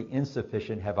grossly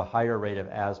insufficient have a higher rate of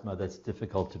asthma that's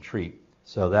difficult to treat.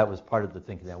 So that was part of the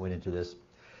thinking that went into this.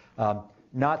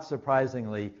 Not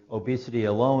surprisingly, obesity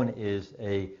alone is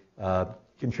a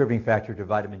contributing factor to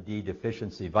vitamin D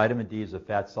deficiency. Vitamin D is a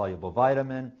fat-soluble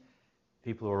vitamin.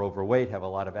 People who are overweight have a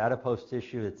lot of adipose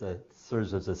tissue. It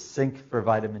serves as a sink for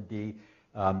vitamin D.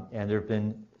 And there have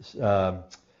been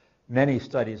many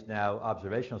studies now,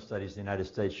 observational studies in the United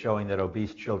States, showing that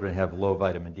obese children have low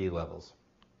vitamin D levels.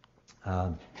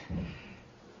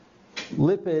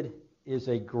 Lipid is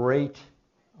a great,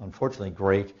 unfortunately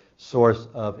great, source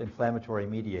of inflammatory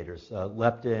mediators.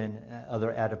 Leptin,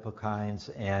 other adipokines,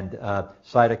 and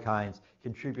cytokines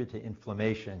contribute to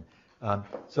inflammation.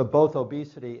 So both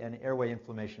obesity and airway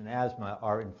inflammation and asthma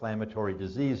are inflammatory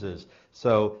diseases.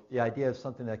 So the idea of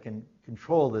something that can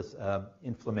control this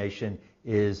inflammation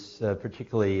is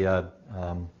particularly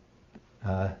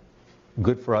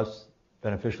good for us,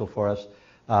 beneficial for us.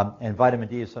 And vitamin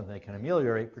D is something that can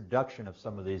ameliorate production of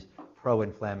some of these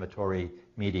pro-inflammatory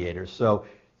mediators. So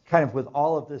kind of with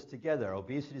all of this together,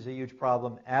 obesity is a huge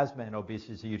problem, asthma and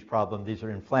obesity is a huge problem. These are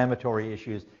inflammatory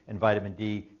issues, and vitamin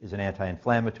D is an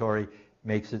anti-inflammatory.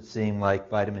 Makes it seem like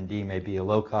vitamin D may be a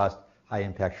low-cost,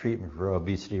 high-impact treatment for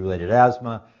obesity-related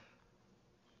asthma.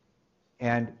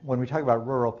 And when we talk about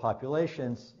rural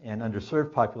populations and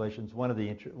underserved populations, one of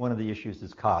the issues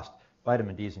is cost.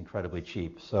 Vitamin D is incredibly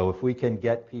cheap. So if we can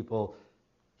get people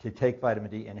to take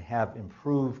vitamin D and have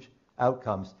improved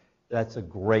outcomes, that's a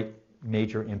great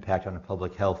major impact on a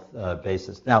public health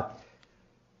basis. Now,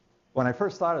 when I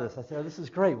first thought of this, I said, oh, this is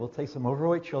great. We'll take some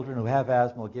overweight children who have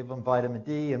asthma, we'll give them vitamin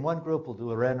D. In one group, we'll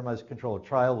do a randomized controlled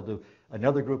trial. We'll do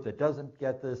another group that doesn't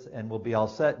get this, and we'll be all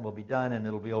set, and we'll be done, and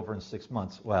it'll be over in 6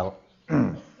 months. Well,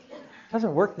 it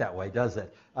doesn't work that way, does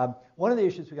it? One of the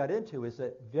issues we got into is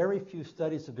that very few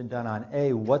studies have been done on,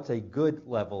 A, what's a good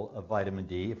level of vitamin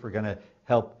D if we're going to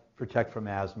help protect from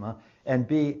asthma, and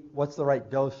B, what's the right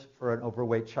dose for an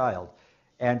overweight child.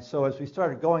 And so as we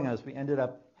started going on this, we ended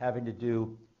up having to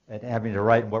do and having to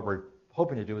write, and what we're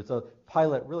hoping to do is a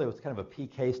pilot, really was kind of a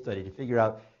PK study to figure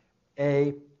out,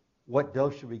 A, what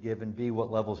dose should we give, and B,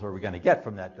 what levels are we going to get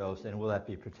from that dose, and will that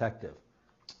be protective?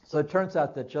 So it turns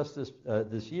out that just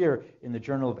this year, in the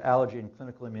Journal of Allergy and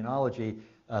Clinical Immunology,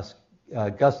 Gus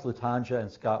Latanja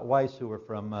and Scott Weiss, who were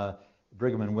from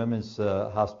Brigham and Women's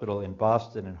Hospital in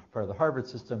Boston and part of the Harvard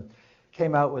system,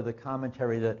 came out with a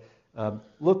commentary that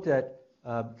looked at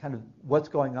kind of what's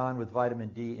going on with vitamin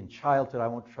D in childhood. I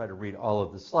won't try to read all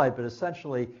of the slide, but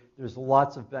essentially there's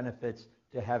lots of benefits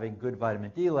to having good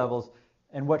vitamin D levels.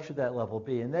 And what should that level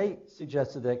be? And they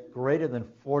suggested that greater than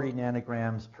 40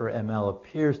 nanograms per ml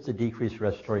appears to decrease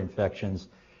respiratory infections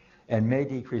and may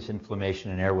decrease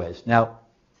inflammation in airways. Now,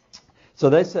 so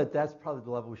they said that's probably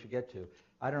the level we should get to.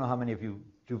 I don't know how many of you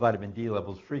do vitamin D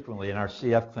levels frequently in our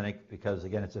CF clinic, because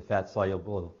again, it's a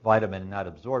fat-soluble vitamin and not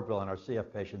absorbed well in our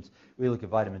CF patients. We look at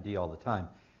vitamin D all the time.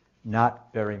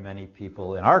 Not very many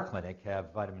people in our clinic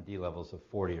have vitamin D levels of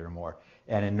 40 or more.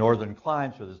 And in northern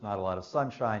climes where there's not a lot of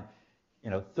sunshine,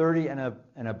 30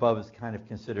 and above is kind of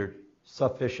considered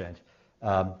sufficient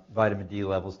vitamin D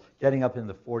levels. Getting up in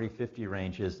the 40, 50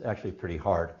 range is actually pretty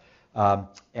hard.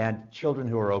 And children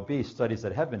who are obese, studies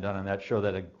that have been done on that show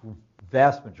that a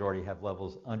vast majority have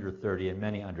levels under 30 and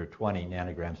many under 20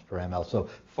 nanograms per ml, so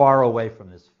far away from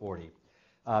this 40.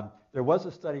 There was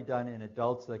a study done in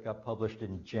adults that got published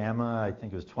in JAMA, I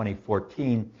think it was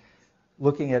 2014,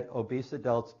 looking at obese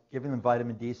adults, giving them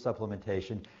vitamin D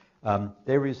supplementation.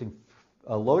 They were using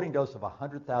a loading dose of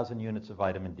 100,000 units of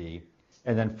vitamin D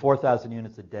and then 4,000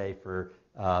 units a day for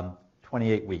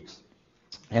 28 weeks.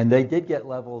 And they did get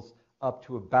levels up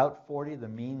to about 40. The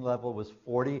mean level was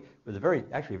 40 with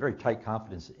actually a very tight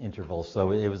confidence interval, so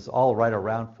it was all right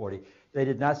around 40. They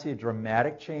did not see a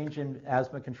dramatic change in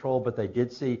asthma control, but they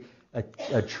did see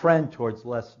a trend towards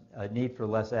a need for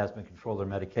less asthma control or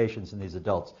medications in these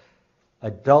adults.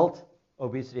 Adult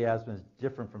obesity asthma is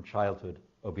different from childhood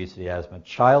obesity asthma.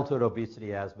 Childhood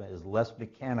obesity asthma is less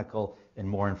mechanical and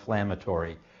more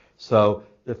inflammatory. So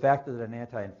the fact that an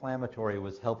anti-inflammatory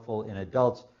was helpful in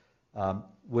adults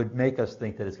would make us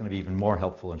think that it's going to be even more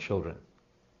helpful in children.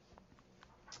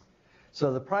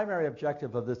 So the primary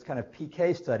objective of this kind of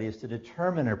PK study is to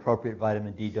determine an appropriate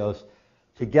vitamin D dose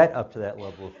to get up to that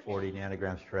level of 40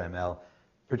 nanograms per ml,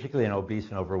 particularly in obese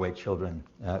and overweight children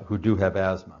who do have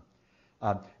asthma.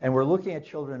 And we're looking at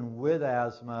children with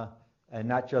asthma and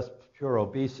not just pure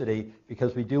obesity,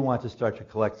 because we do want to start to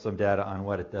collect some data on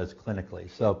what it does clinically.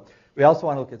 So we also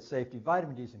want to look at safety.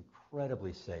 Vitamin D is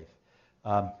incredibly safe.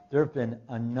 There have been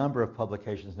a number of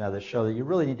publications now that show that you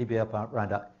really need to be up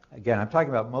around, again, I'm talking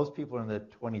about most people in the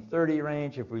 20-30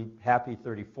 range. If we're happy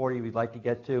 30-40, we'd like to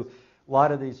get to. A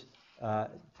lot of these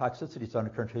toxicities don't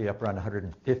occur until you're up around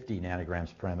 150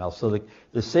 nanograms per ml. So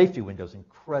the safety window is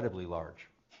incredibly large,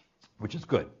 which is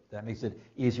good. That makes it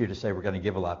easier to say we're going to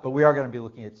give a lot. But we are going to be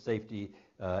looking at safety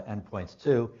endpoints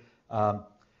too.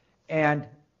 And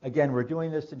again, we're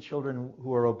doing this in children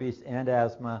who are obese and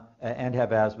asthma and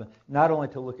have asthma, not only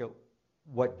to look at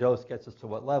what dose gets us to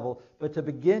what level, but to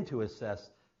begin to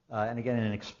assess, and again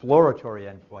in exploratory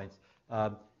endpoints,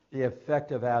 the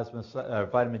effect of asthma,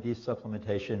 vitamin D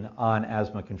supplementation on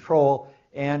asthma control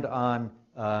and on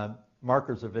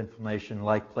markers of inflammation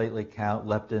like platelet count,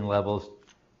 leptin levels,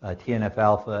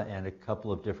 TNF-alpha, and a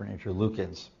couple of different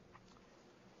interleukins.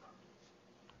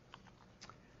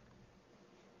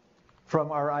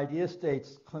 From our Idea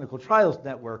States Clinical Trials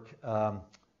Network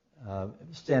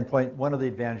standpoint, one of the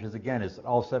advantages, again, is that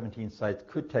all 17 sites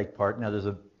could take part. Now, there's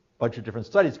a bunch of different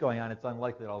studies going on. It's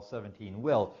unlikely that all 17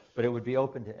 will, but it would be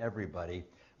open to everybody,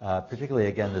 particularly,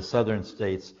 again, the southern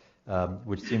states,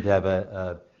 which seem to have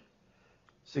a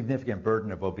significant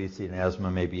burden of obesity and asthma,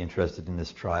 may be interested in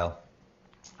this trial.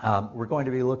 We're going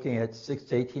to be looking at 6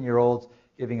 to 18-year-olds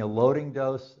giving a loading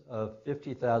dose of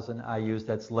 50,000 IUs.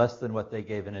 That's less than what they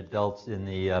gave in adults in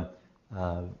the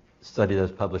study that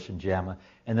was published in JAMA.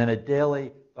 And then a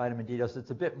daily vitamin D dose.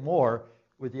 It's a bit more,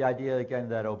 with the idea, again,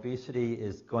 that obesity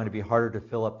is going to be harder to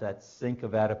fill up that sink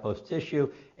of adipose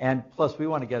tissue. And plus, we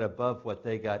want to get above what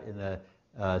they got in the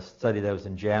study that was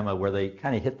in JAMA, where they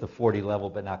kind of hit the 40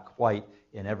 level, but not quite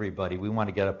in everybody. We want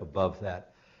to get up above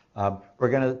that. We're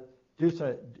going to do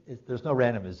some, there's no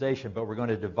randomization, but we're going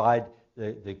to divide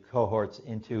the cohorts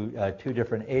into 2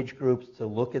 different age groups to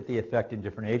look at the effect in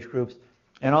different age groups,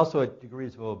 and also at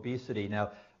degrees of obesity.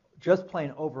 Now, just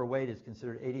plain overweight is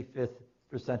considered 85th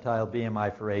percentile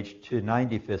BMI for age to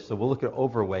 95th, so we'll look at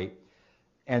overweight,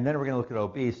 and then we're going to look at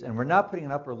obese, and we're not putting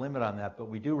an upper limit on that, but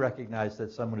we do recognize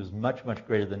that someone who's much, much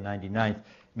greater than 99th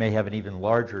may have an even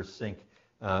larger sink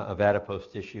of adipose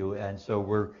tissue, and so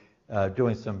we're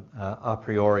doing some a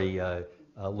priori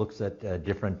looks at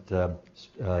different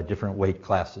weight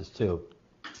classes too.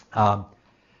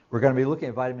 We're going to be looking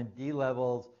at vitamin D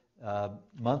levels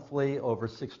monthly over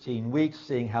 16 weeks,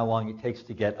 seeing how long it takes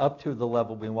to get up to the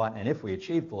level we want, and if we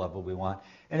achieve the level we want.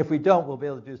 And if we don't, we'll be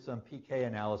able to do some PK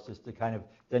analysis to kind of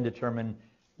then determine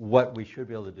what we should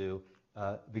be able to do,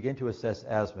 begin to assess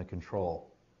asthma control.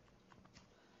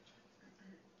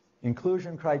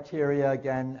 Inclusion criteria,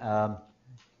 again,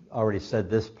 already said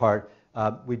this part.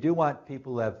 We do want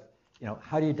people who have,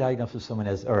 how do you diagnose if someone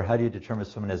has, or how do you determine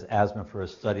if someone has asthma for a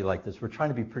study like this? We're trying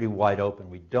to be pretty wide open.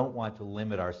 We don't want to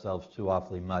limit ourselves too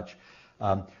awfully much.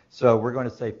 So we're going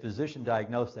to say physician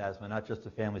diagnosed asthma, not just a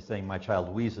family saying my child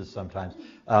wheezes sometimes.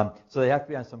 So they have to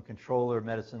be on some controller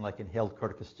medicine like inhaled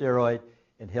corticosteroid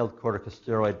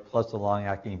plus a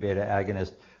long-acting beta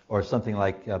agonist, or something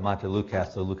like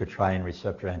montelukast, a leukotriene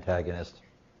receptor antagonist.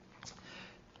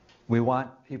 We want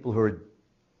people who are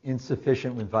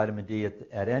insufficient with vitamin D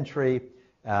at entry,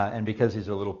 and because these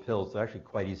are little pills, they're actually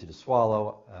quite easy to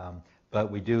swallow,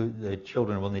 but the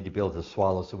children will need to be able to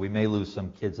swallow, so we may lose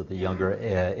some kids at the younger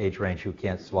age range who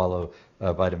can't swallow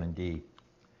vitamin D.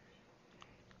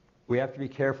 We have to be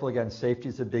careful, again, safety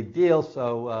is a big deal,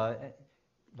 so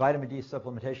vitamin D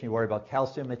supplementation, you worry about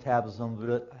calcium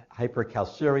metabolism,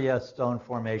 hypercalciuria, stone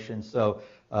formation, so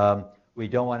we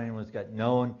don't want anyone who's got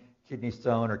known kidney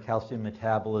stone or calcium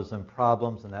metabolism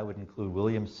problems, and that would include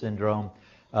Williams syndrome.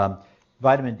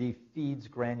 Vitamin D feeds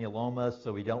granulomas,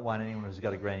 so we don't want anyone who's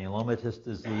got a granulomatous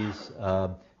disease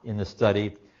in the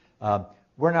study.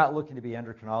 We're not looking to be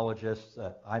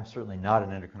endocrinologists. I'm certainly not an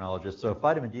endocrinologist, so if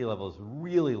vitamin D level is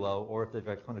really low, or if they've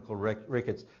got clinical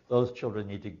rickets, those children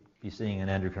need to be seeing an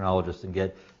endocrinologist and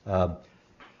get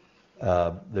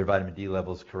their vitamin D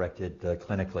levels corrected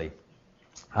clinically.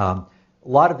 A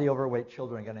lot of the overweight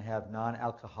children are going to have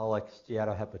non-alcoholic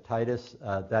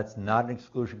steatohepatitis. That's not an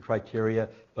exclusion criteria,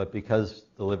 but because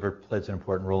the liver plays an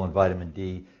important role in vitamin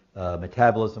D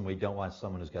metabolism, we don't want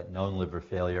someone who's got known liver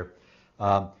failure.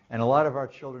 And a lot of our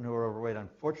children who are overweight,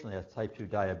 unfortunately, have type 2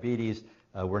 diabetes.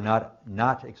 We're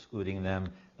not excluding them,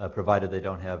 provided they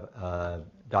don't have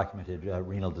documented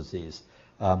renal disease.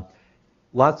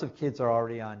 Lots of kids are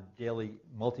already on daily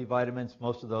multivitamins.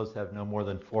 Most of those have no more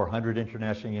than 400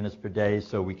 international units per day,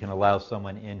 so we can allow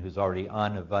someone in who's already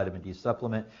on a vitamin D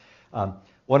supplement.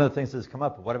 One of the things that's come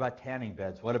up, what about tanning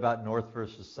beds? What about north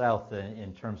versus south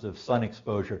in terms of sun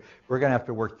exposure? We're going to have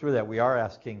to work through that. We are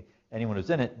asking anyone who's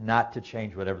in it not to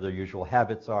change whatever their usual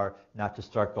habits are, not to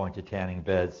start going to tanning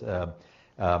beds.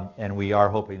 And we are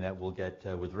hoping that we'll get,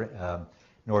 with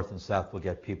north and south, we'll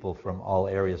get people from all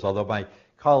areas. Although my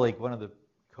colleague, one of the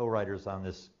co-writers on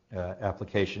this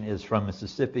application is from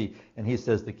Mississippi, and he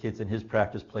says the kids in his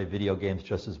practice play video games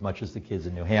just as much as the kids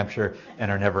in New Hampshire and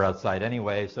are never outside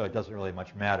anyway, so it doesn't really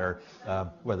much matter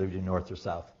whether you do north or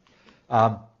south.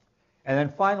 And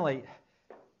then finally,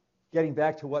 getting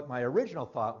back to what my original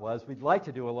thought was, we'd like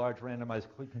to do a large randomized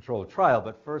controlled trial,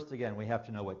 but first, again, we have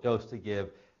to know what dose to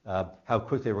give, how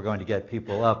quickly we're going to get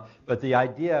people up. But the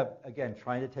idea, again,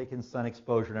 trying to take in sun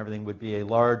exposure and everything would be a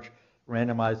large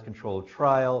randomized controlled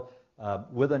trial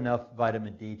with enough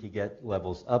vitamin D to get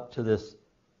levels up to this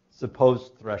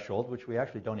supposed threshold, which we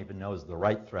actually don't even know is the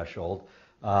right threshold.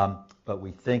 But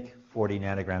we think 40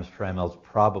 nanograms per ml is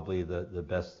probably the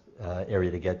best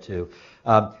area to get to.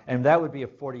 And that would be a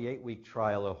 48-week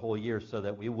trial, a whole year, so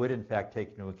that we would, in fact, take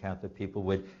into account that people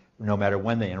would, no matter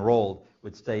when they enrolled,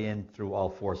 would stay in through all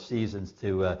 4 seasons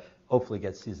to hopefully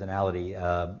get seasonality,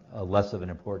 less of an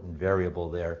important variable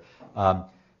there.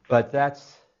 But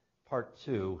that's part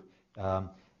 2.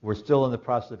 We're still in the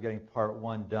process of getting part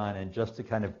 1 done, and just to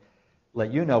kind of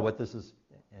let you know what this is,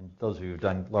 and those of you who've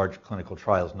done large clinical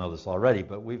trials know this already,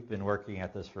 but we've been working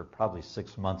at this for probably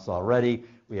 6 months already.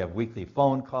 We have weekly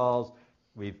phone calls.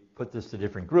 We've put this to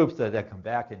different groups that come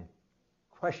back and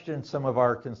question some of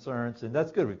our concerns, and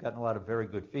that's good. We've gotten a lot of very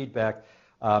good feedback.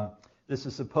 This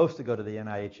is supposed to go to the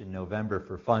NIH in November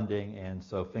for funding, and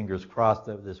so fingers crossed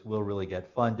that this will really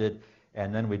get funded,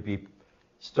 and then we'd be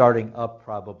starting up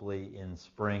probably in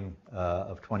spring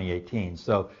of 2018.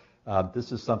 So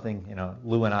this is something,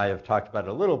 Lou and I have talked about it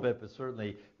a little bit, but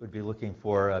certainly would be looking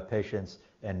for patients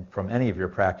and from any of your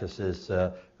practices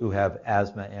who have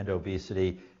asthma and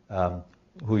obesity,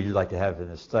 who you'd like to have in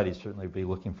this study, certainly be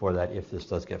looking for that if this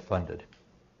does get funded.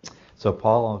 So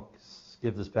Paul, I'll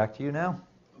give this back to you now.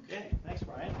 Okay, thanks,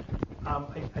 Brian.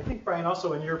 I think, Brian,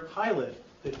 also in your pilot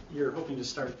that you're hoping to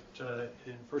start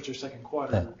in first or second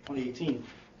quarter of 2018,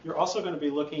 you're also going to be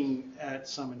looking at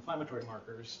some inflammatory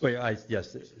markers. Well,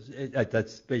 yes,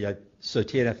 that's so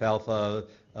TNF alpha,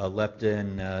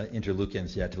 leptin,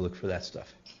 interleukins. You have to look for that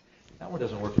stuff. That one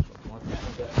doesn't work.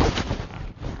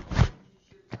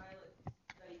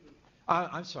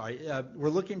 I'm sorry. We're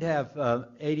looking to have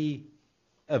 80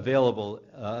 valuable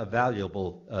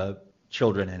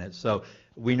children in it. So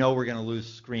we know we're going to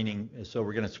lose screening, so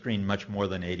we're going to screen much more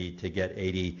than 80 to get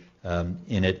 80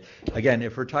 in it. Again,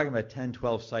 if we're talking about 10,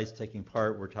 12 sites taking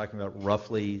part, we're talking about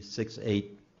roughly 6,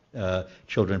 8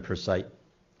 children per site,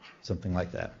 something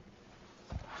like that.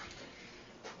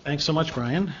 Thanks so much,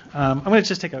 Brian. I'm going to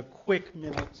just take a quick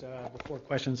minute before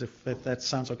questions, if that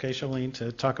sounds okay, Charlene,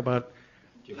 to talk about...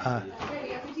 Okay, we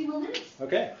have 15 more minutes.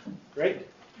 Okay, great.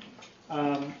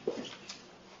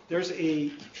 There's a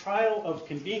trial of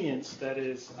convenience that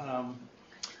is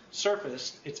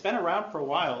surfaced. It's been around for a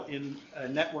while in a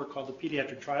network called the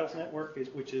Pediatric Trials Network,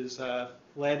 which is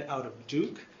led out of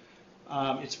Duke.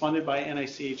 It's funded by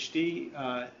NICHD,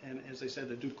 and as I said,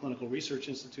 the Duke Clinical Research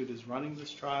Institute is running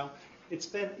this trial. It's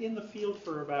been in the field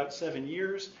for about 7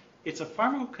 years. It's a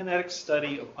pharmacokinetic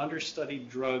study of understudied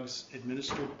drugs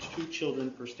administered to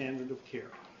children for standard of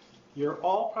care. You're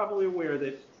all probably aware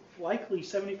that likely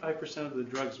 75% of the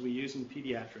drugs we use in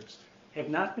pediatrics have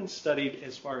not been studied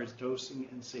as far as dosing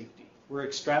and safety. We're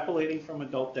extrapolating from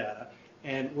adult data,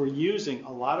 and we're using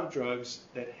a lot of drugs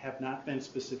that have not been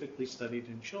specifically studied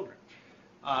in children.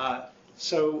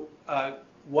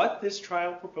 What this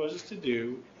trial proposes to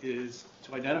do is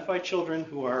to identify children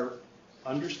who are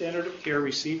under standard of care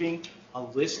receiving a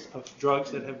list of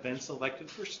drugs that have been selected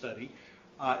for study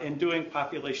and doing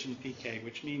population PK,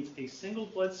 which means a single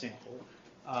blood sample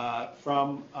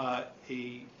from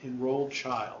a enrolled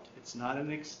child. It's not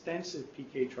an extensive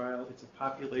PK trial. It's a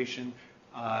population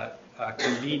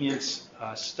convenience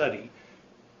study.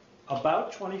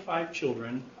 About 25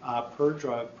 children per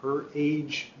drug, per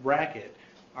age bracket,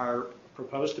 are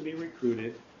proposed to be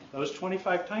recruited. Those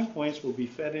 25 time points will be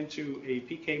fed into a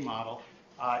PK model,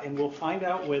 and we'll find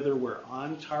out whether we're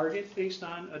on target based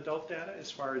on adult data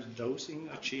as far as dosing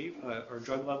achieved or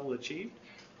drug level achieved.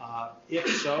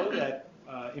 If so, that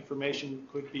information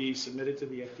could be submitted to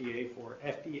the FDA for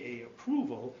FDA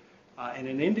approval and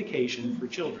an indication for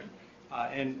children.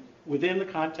 And within the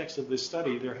context of this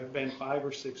study, there have been 5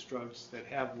 or 6 drugs that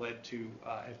have led to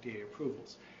FDA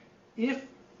approvals. If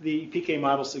the PK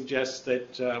model suggests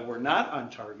that we're not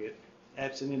on target,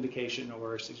 that's an indication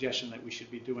or a suggestion that we should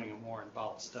be doing a more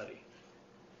involved study.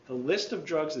 The list of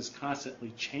drugs is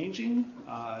constantly changing.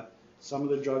 Some of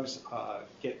the drugs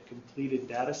get completed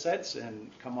data sets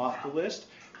and come off the list.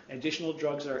 Additional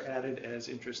drugs are added as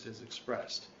interest is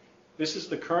expressed. This is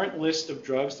the current list of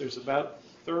drugs. There's about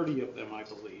 30 of them, I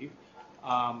believe.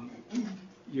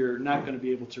 You're not going to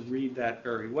be able to read that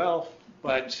very well,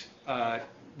 but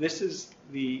this is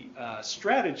the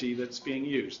strategy that's being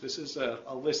used. This is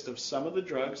a list of some of the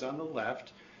drugs on the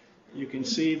left. You can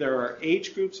see there are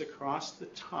age groups across the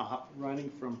top running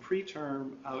from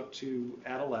preterm out to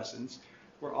adolescence.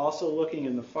 We're also looking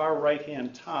in the far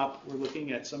right-hand top, we're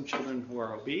looking at some children who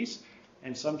are obese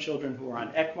and some children who are on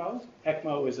ECMO.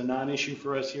 ECMO is a non-issue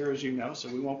for us here, as you know, so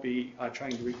we won't be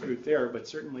trying to recruit there, but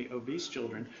certainly obese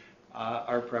children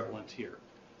are prevalent here.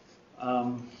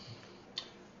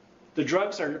 The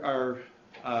drugs are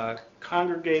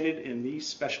congregated in these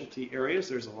specialty areas.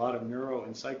 There's a lot of neuro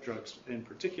and psych drugs in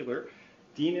particular.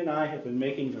 Dean and I have been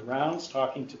making the rounds,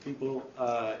 talking to people,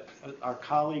 our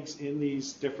colleagues in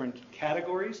these different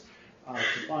categories,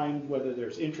 to find whether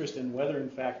there's interest and whether, in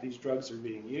fact, these drugs are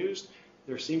being used.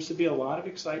 There seems to be a lot of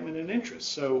excitement and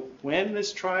interest. So when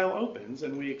this trial opens,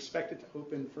 and we expect it to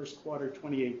open first quarter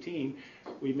 2018,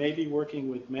 we may be working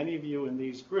with many of you in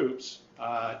these groups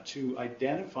to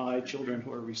identify children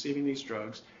who are receiving these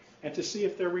drugs and to see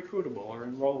if they're recruitable or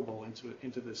enrollable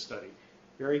into this study.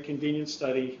 Very convenient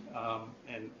study,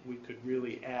 and we could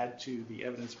really add to the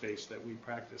evidence base that we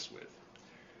practice with.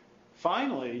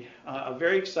 Finally, a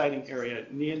very exciting area,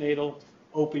 neonatal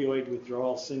opioid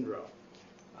withdrawal syndrome.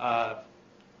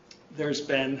 There's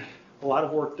been a lot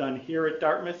of work done here at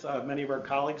Dartmouth. Many of our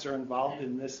colleagues are involved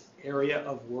in this area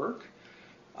of work.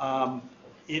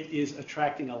 It is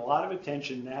attracting a lot of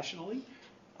attention nationally.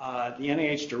 The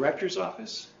NIH Director's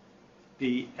Office,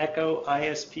 the ECHO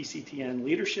ISPCTN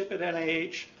leadership at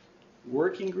NIH,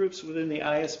 working groups within the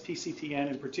ISPCTN,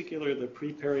 in particular the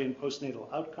pre-peri and postnatal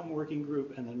outcome working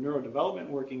group and the neurodevelopment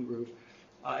working group,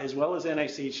 as well as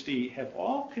NICHD, have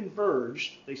all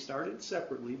converged. They started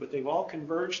separately, but they've all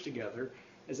converged together.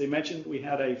 As I mentioned, we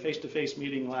had a face-to-face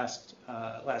meeting last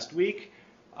week,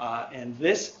 and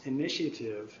this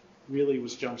initiative really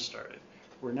was jump-started.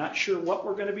 We're not sure what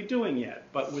we're going to be doing yet,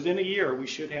 but within a year we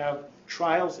should have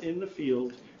trials in the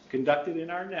field conducted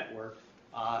in our network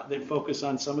that focus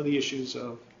on some of the issues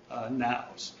of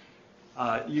NOWs.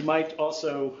 You might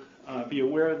also be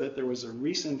aware that there was a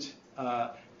recent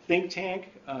think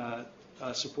tank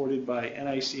supported by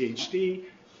NICHD,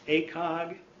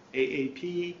 ACOG,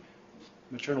 AAP,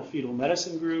 Maternal Fetal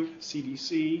Medicine Group,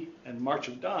 CDC, and March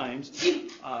of Dimes,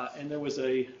 and there was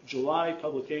a July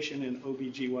publication in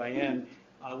OBGYN,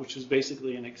 which was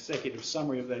basically an executive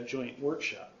summary of that joint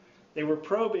workshop. They were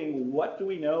probing what do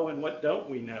we know and what don't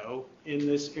we know in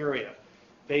this area.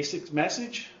 Basic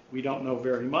message, we don't know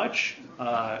very much.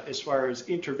 As far as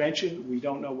intervention, we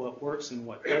don't know what works and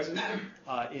what doesn't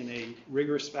in a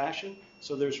rigorous fashion.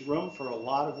 So there's room for a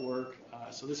lot of work.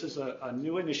 So this is a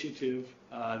new initiative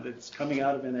that's coming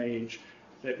out of NIH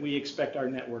that we expect our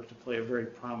network to play a very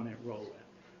prominent role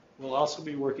in. We'll also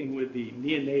be working with the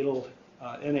neonatal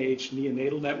NIH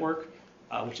Neonatal Network,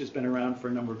 which has been around for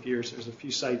a number of years. There's a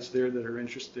few sites there that are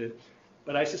interested.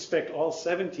 But I suspect all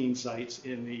 17 sites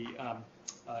in the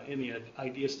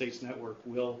Idea States Network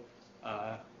will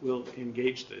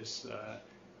engage this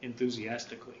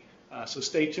enthusiastically. So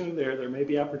stay tuned there. There may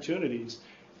be opportunities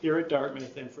here at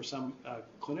Dartmouth and for some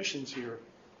clinicians here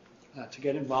to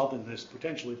get involved in this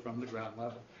potentially from the ground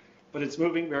level. But it's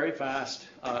moving very fast,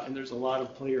 and there's a lot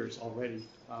of players already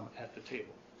at the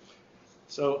table.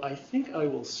 So I think I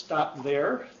will stop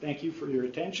there. Thank you for your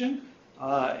attention.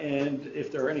 And if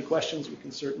there are any questions, we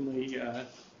can certainly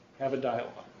have a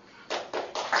dialogue.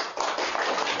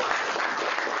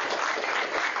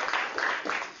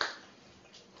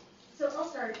 So I'll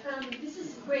start. This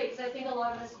is great because I think a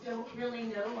lot of us don't really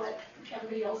know what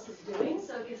everybody else is doing.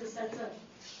 So it gives a sense of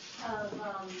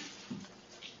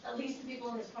at least the people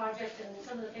in this project and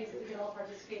some of the things that we can all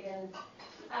participate in.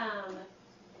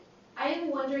 I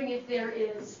am wondering if there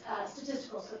is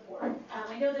statistical support.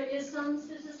 I know there is some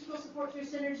statistical support through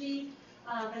Synergy,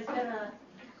 but it's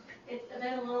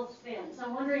been a little thin. So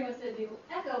I'm wondering with the new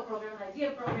ECHO program,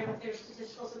 IDEA program, if there's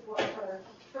statistical support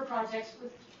for projects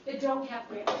that don't have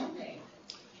grant funding.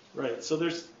 Right. So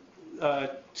there's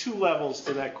two levels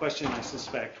to that question, I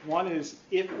suspect. One is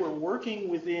if we're working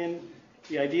within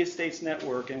the Idea States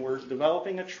Network and we're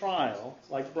developing a trial,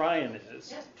 like Brian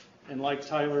is, yep, and like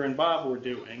Tyler and Bob were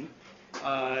doing,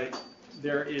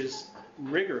 there is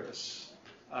rigorous,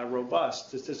 robust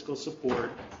statistical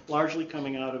support, largely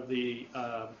coming out of the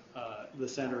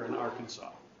center in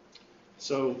Arkansas.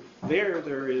 So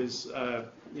there is a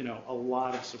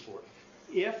lot of support.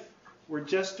 If we're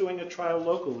just doing a trial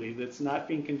locally that's not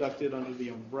being conducted under the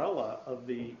umbrella of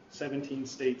the 17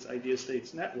 states Idea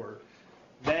States Network,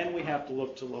 then we have to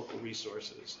look to local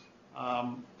resources.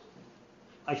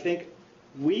 I think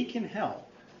we can help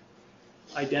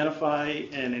identify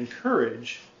and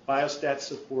encourage biostat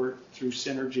support through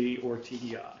Synergy or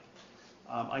TDI.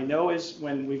 I know is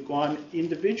when we've gone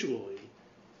individually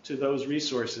to those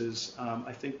resources,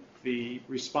 I think the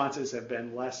responses have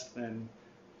been less than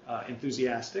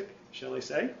enthusiastic, shall I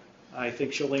say. I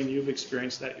think, Shalene, you've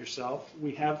experienced that yourself.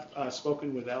 We have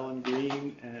spoken with Ellen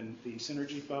Green and the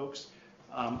Synergy folks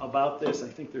about this. I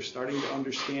think they're starting to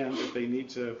understand that they need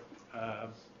to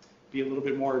be a little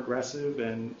bit more aggressive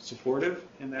and supportive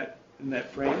in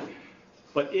that frame.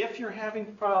 But if you're having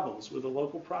problems with a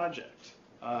local project,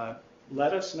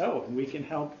 let us know, and we can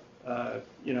help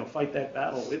fight that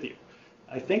battle with you.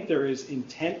 I think there is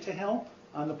intent to help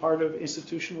on the part of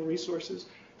institutional resources,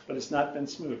 but it's not been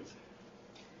smooth.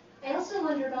 I also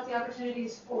wonder about the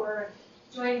opportunities for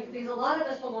joining, because a lot of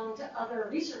us belong to other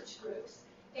research groups,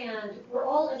 and we're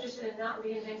all interested in not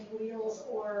reinventing wheels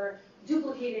or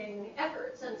duplicating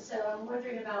efforts. And so I'm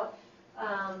wondering about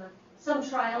some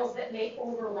trials that may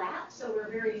overlap. So we're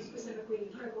very specifically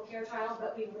critical care trials,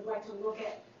 but we would like to look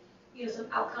at some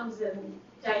outcomes in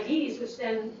diabetes, which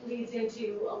then leads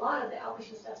into a lot of the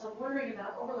outpatient stuff. So I'm wondering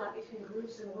about overlap between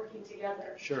groups and working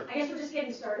together. Sure. I guess we're just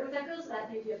getting started with ECHO, so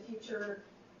that may be a future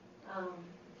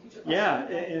Yeah,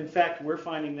 in fact, we're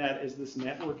finding that as this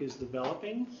network is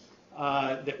developing,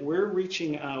 that we're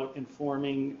reaching out and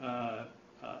forming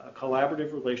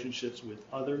collaborative relationships with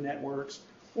other networks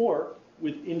or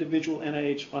with individual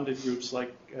NIH-funded groups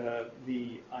like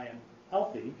the I Am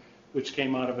Healthy, which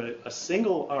came out of a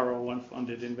single R01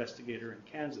 funded investigator in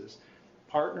Kansas,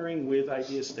 partnering with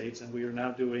Idea States, and we are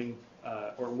now doing,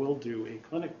 or will do, a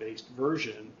clinic-based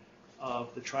version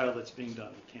of the trial that's being done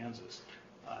in Kansas.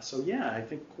 So yeah, I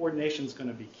think coordination is going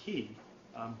to be key.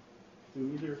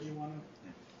 Do either of you want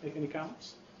to make any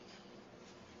comments?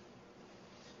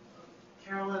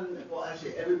 Carolyn, well,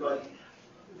 actually everybody,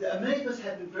 many of us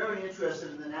have been very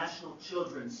interested in the National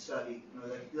Children's Study,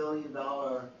 that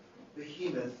billion-dollar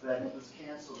behemoth that was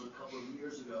canceled a couple of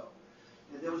years ago.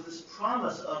 And there was this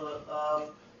promise of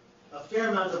a fair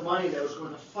amount of money that was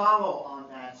going to follow on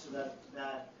that, so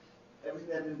that everything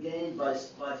that had been gained by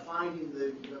finding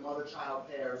the mother-child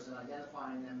pairs and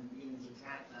identifying them and beginning to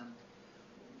track them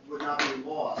would not be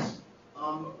lost.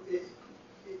 Are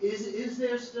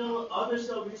there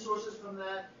still resources from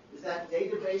that? Is that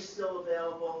database still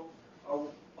available?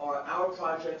 Are our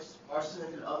projects,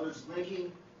 Arsenic and others,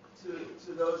 linking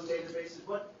to those databases?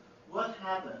 What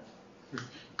happened?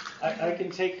 I can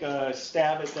take a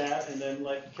stab at that and then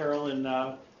let Carolyn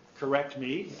correct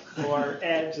me or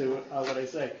add to what I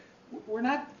say. We're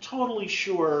not totally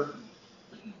sure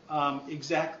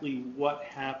exactly what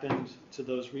happened to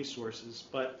those resources,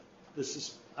 but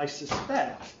I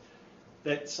suspect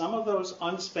that some of those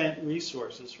unspent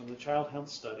resources from the Child Health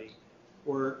Study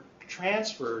were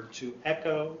transferred to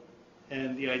ECHO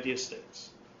and the Idea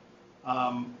States.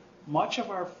 Much of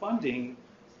our funding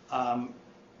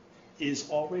is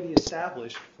already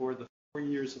established for the 4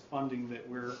 years of funding that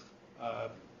we're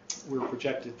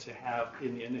projected to have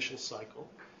in the initial cycle.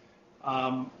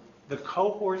 The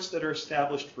cohorts that are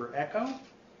established for ECHO,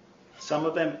 some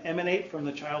of them emanate from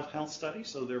the Child Health Study,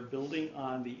 so they're building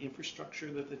on the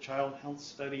infrastructure that the Child Health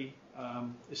Study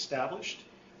established.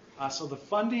 So the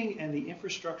funding and the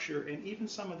infrastructure and even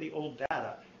some of the old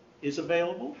data is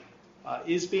available,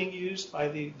 is being used by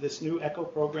this new ECHO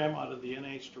program out of the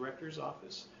NIH Director's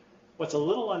Office. What's a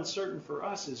little uncertain for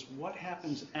us is what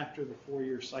happens after the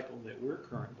 4-year cycle that we're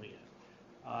currently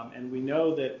in. And we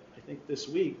know that, I think this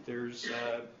week, there's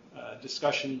a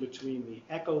discussion between the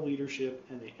ECHO leadership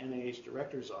and the NIH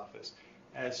Director's Office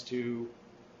as to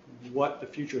what the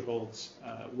future holds.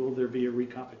 Will there be a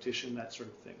recompetition, that sort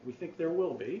of thing? We think there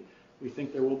will be. We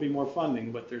think there will be more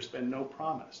funding, but there's been no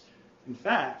promise. In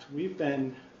fact, we've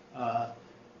been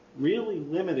really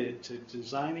limited to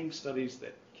designing studies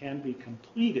that can be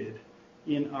completed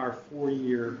in our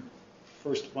 4-year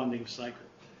first funding cycle.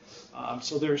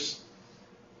 So there's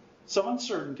some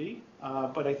uncertainty,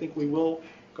 but I think we will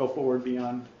go forward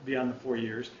beyond the 4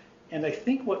 years. And I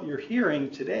think what you're hearing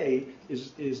today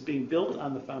is being built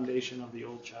on the foundation of the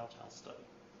old Child Health Study.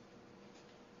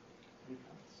 Any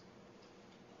comments?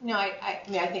 No,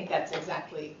 I think that's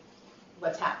exactly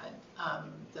what's happened.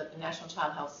 The National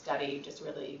Child Health Study just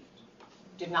really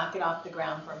did not get off the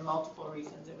ground for multiple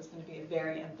reasons. It was going to be a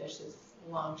very ambitious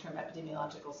long-term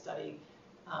epidemiological study,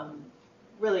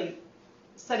 really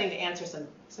studying to answer some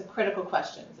critical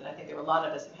questions, and I think there were a lot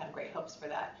of us who had great hopes for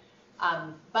that.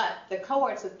 But the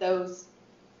cohorts that those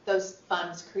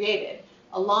funds created,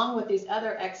 along with these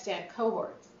other extant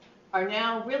cohorts, are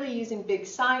now really using big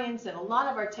science and a lot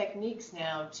of our techniques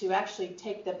now to actually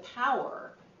take the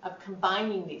power of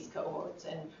combining these cohorts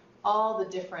and all the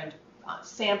different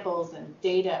samples and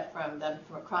data from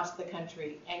across the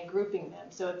country and grouping them.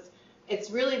 So it's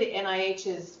really the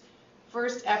NIH's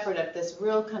first effort of this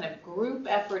real kind of group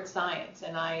effort science.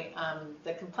 And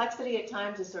the complexity at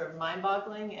times is sort of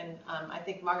mind-boggling. And I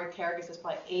think Margaret Carrigas has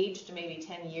probably aged maybe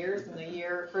 10 years in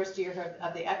the first year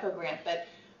of the ECHO grant. But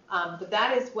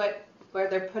that is where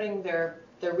they're putting their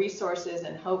resources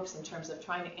and hopes in terms of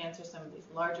trying to answer some of these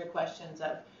larger questions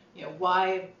of,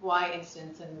 why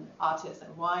incidence in autism,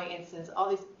 why incidence,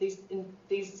 all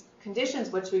these conditions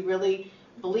which we really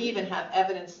believe and have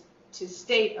evidence to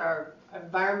state are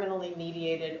environmentally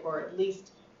mediated, or at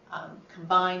least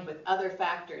combined with other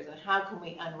factors, and how can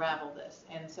we unravel this?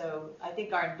 And so I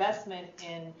think our investment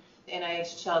in the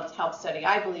NIH Child Health Study,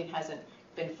 I believe, hasn't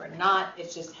been for naught.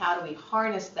 It's just how do we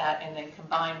harness that and then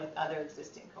combine with other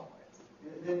existing cohorts.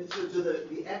 And then, so do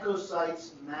the ECHO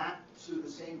sites map to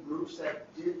the same groups that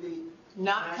did the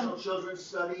National Children's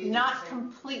Study? Not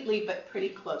completely, but pretty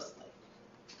closely.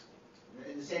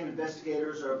 And the same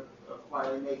investigators are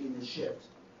quietly making the shift?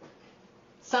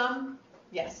 Some,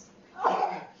 yes.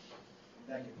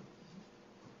 Thank you.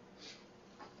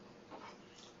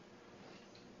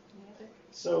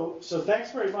 So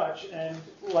thanks very much, and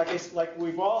like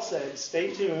we've all said,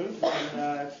 stay tuned,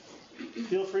 and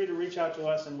feel free to reach out to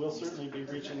us, and we'll certainly be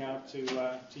reaching out to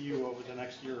you over the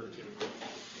next year or two.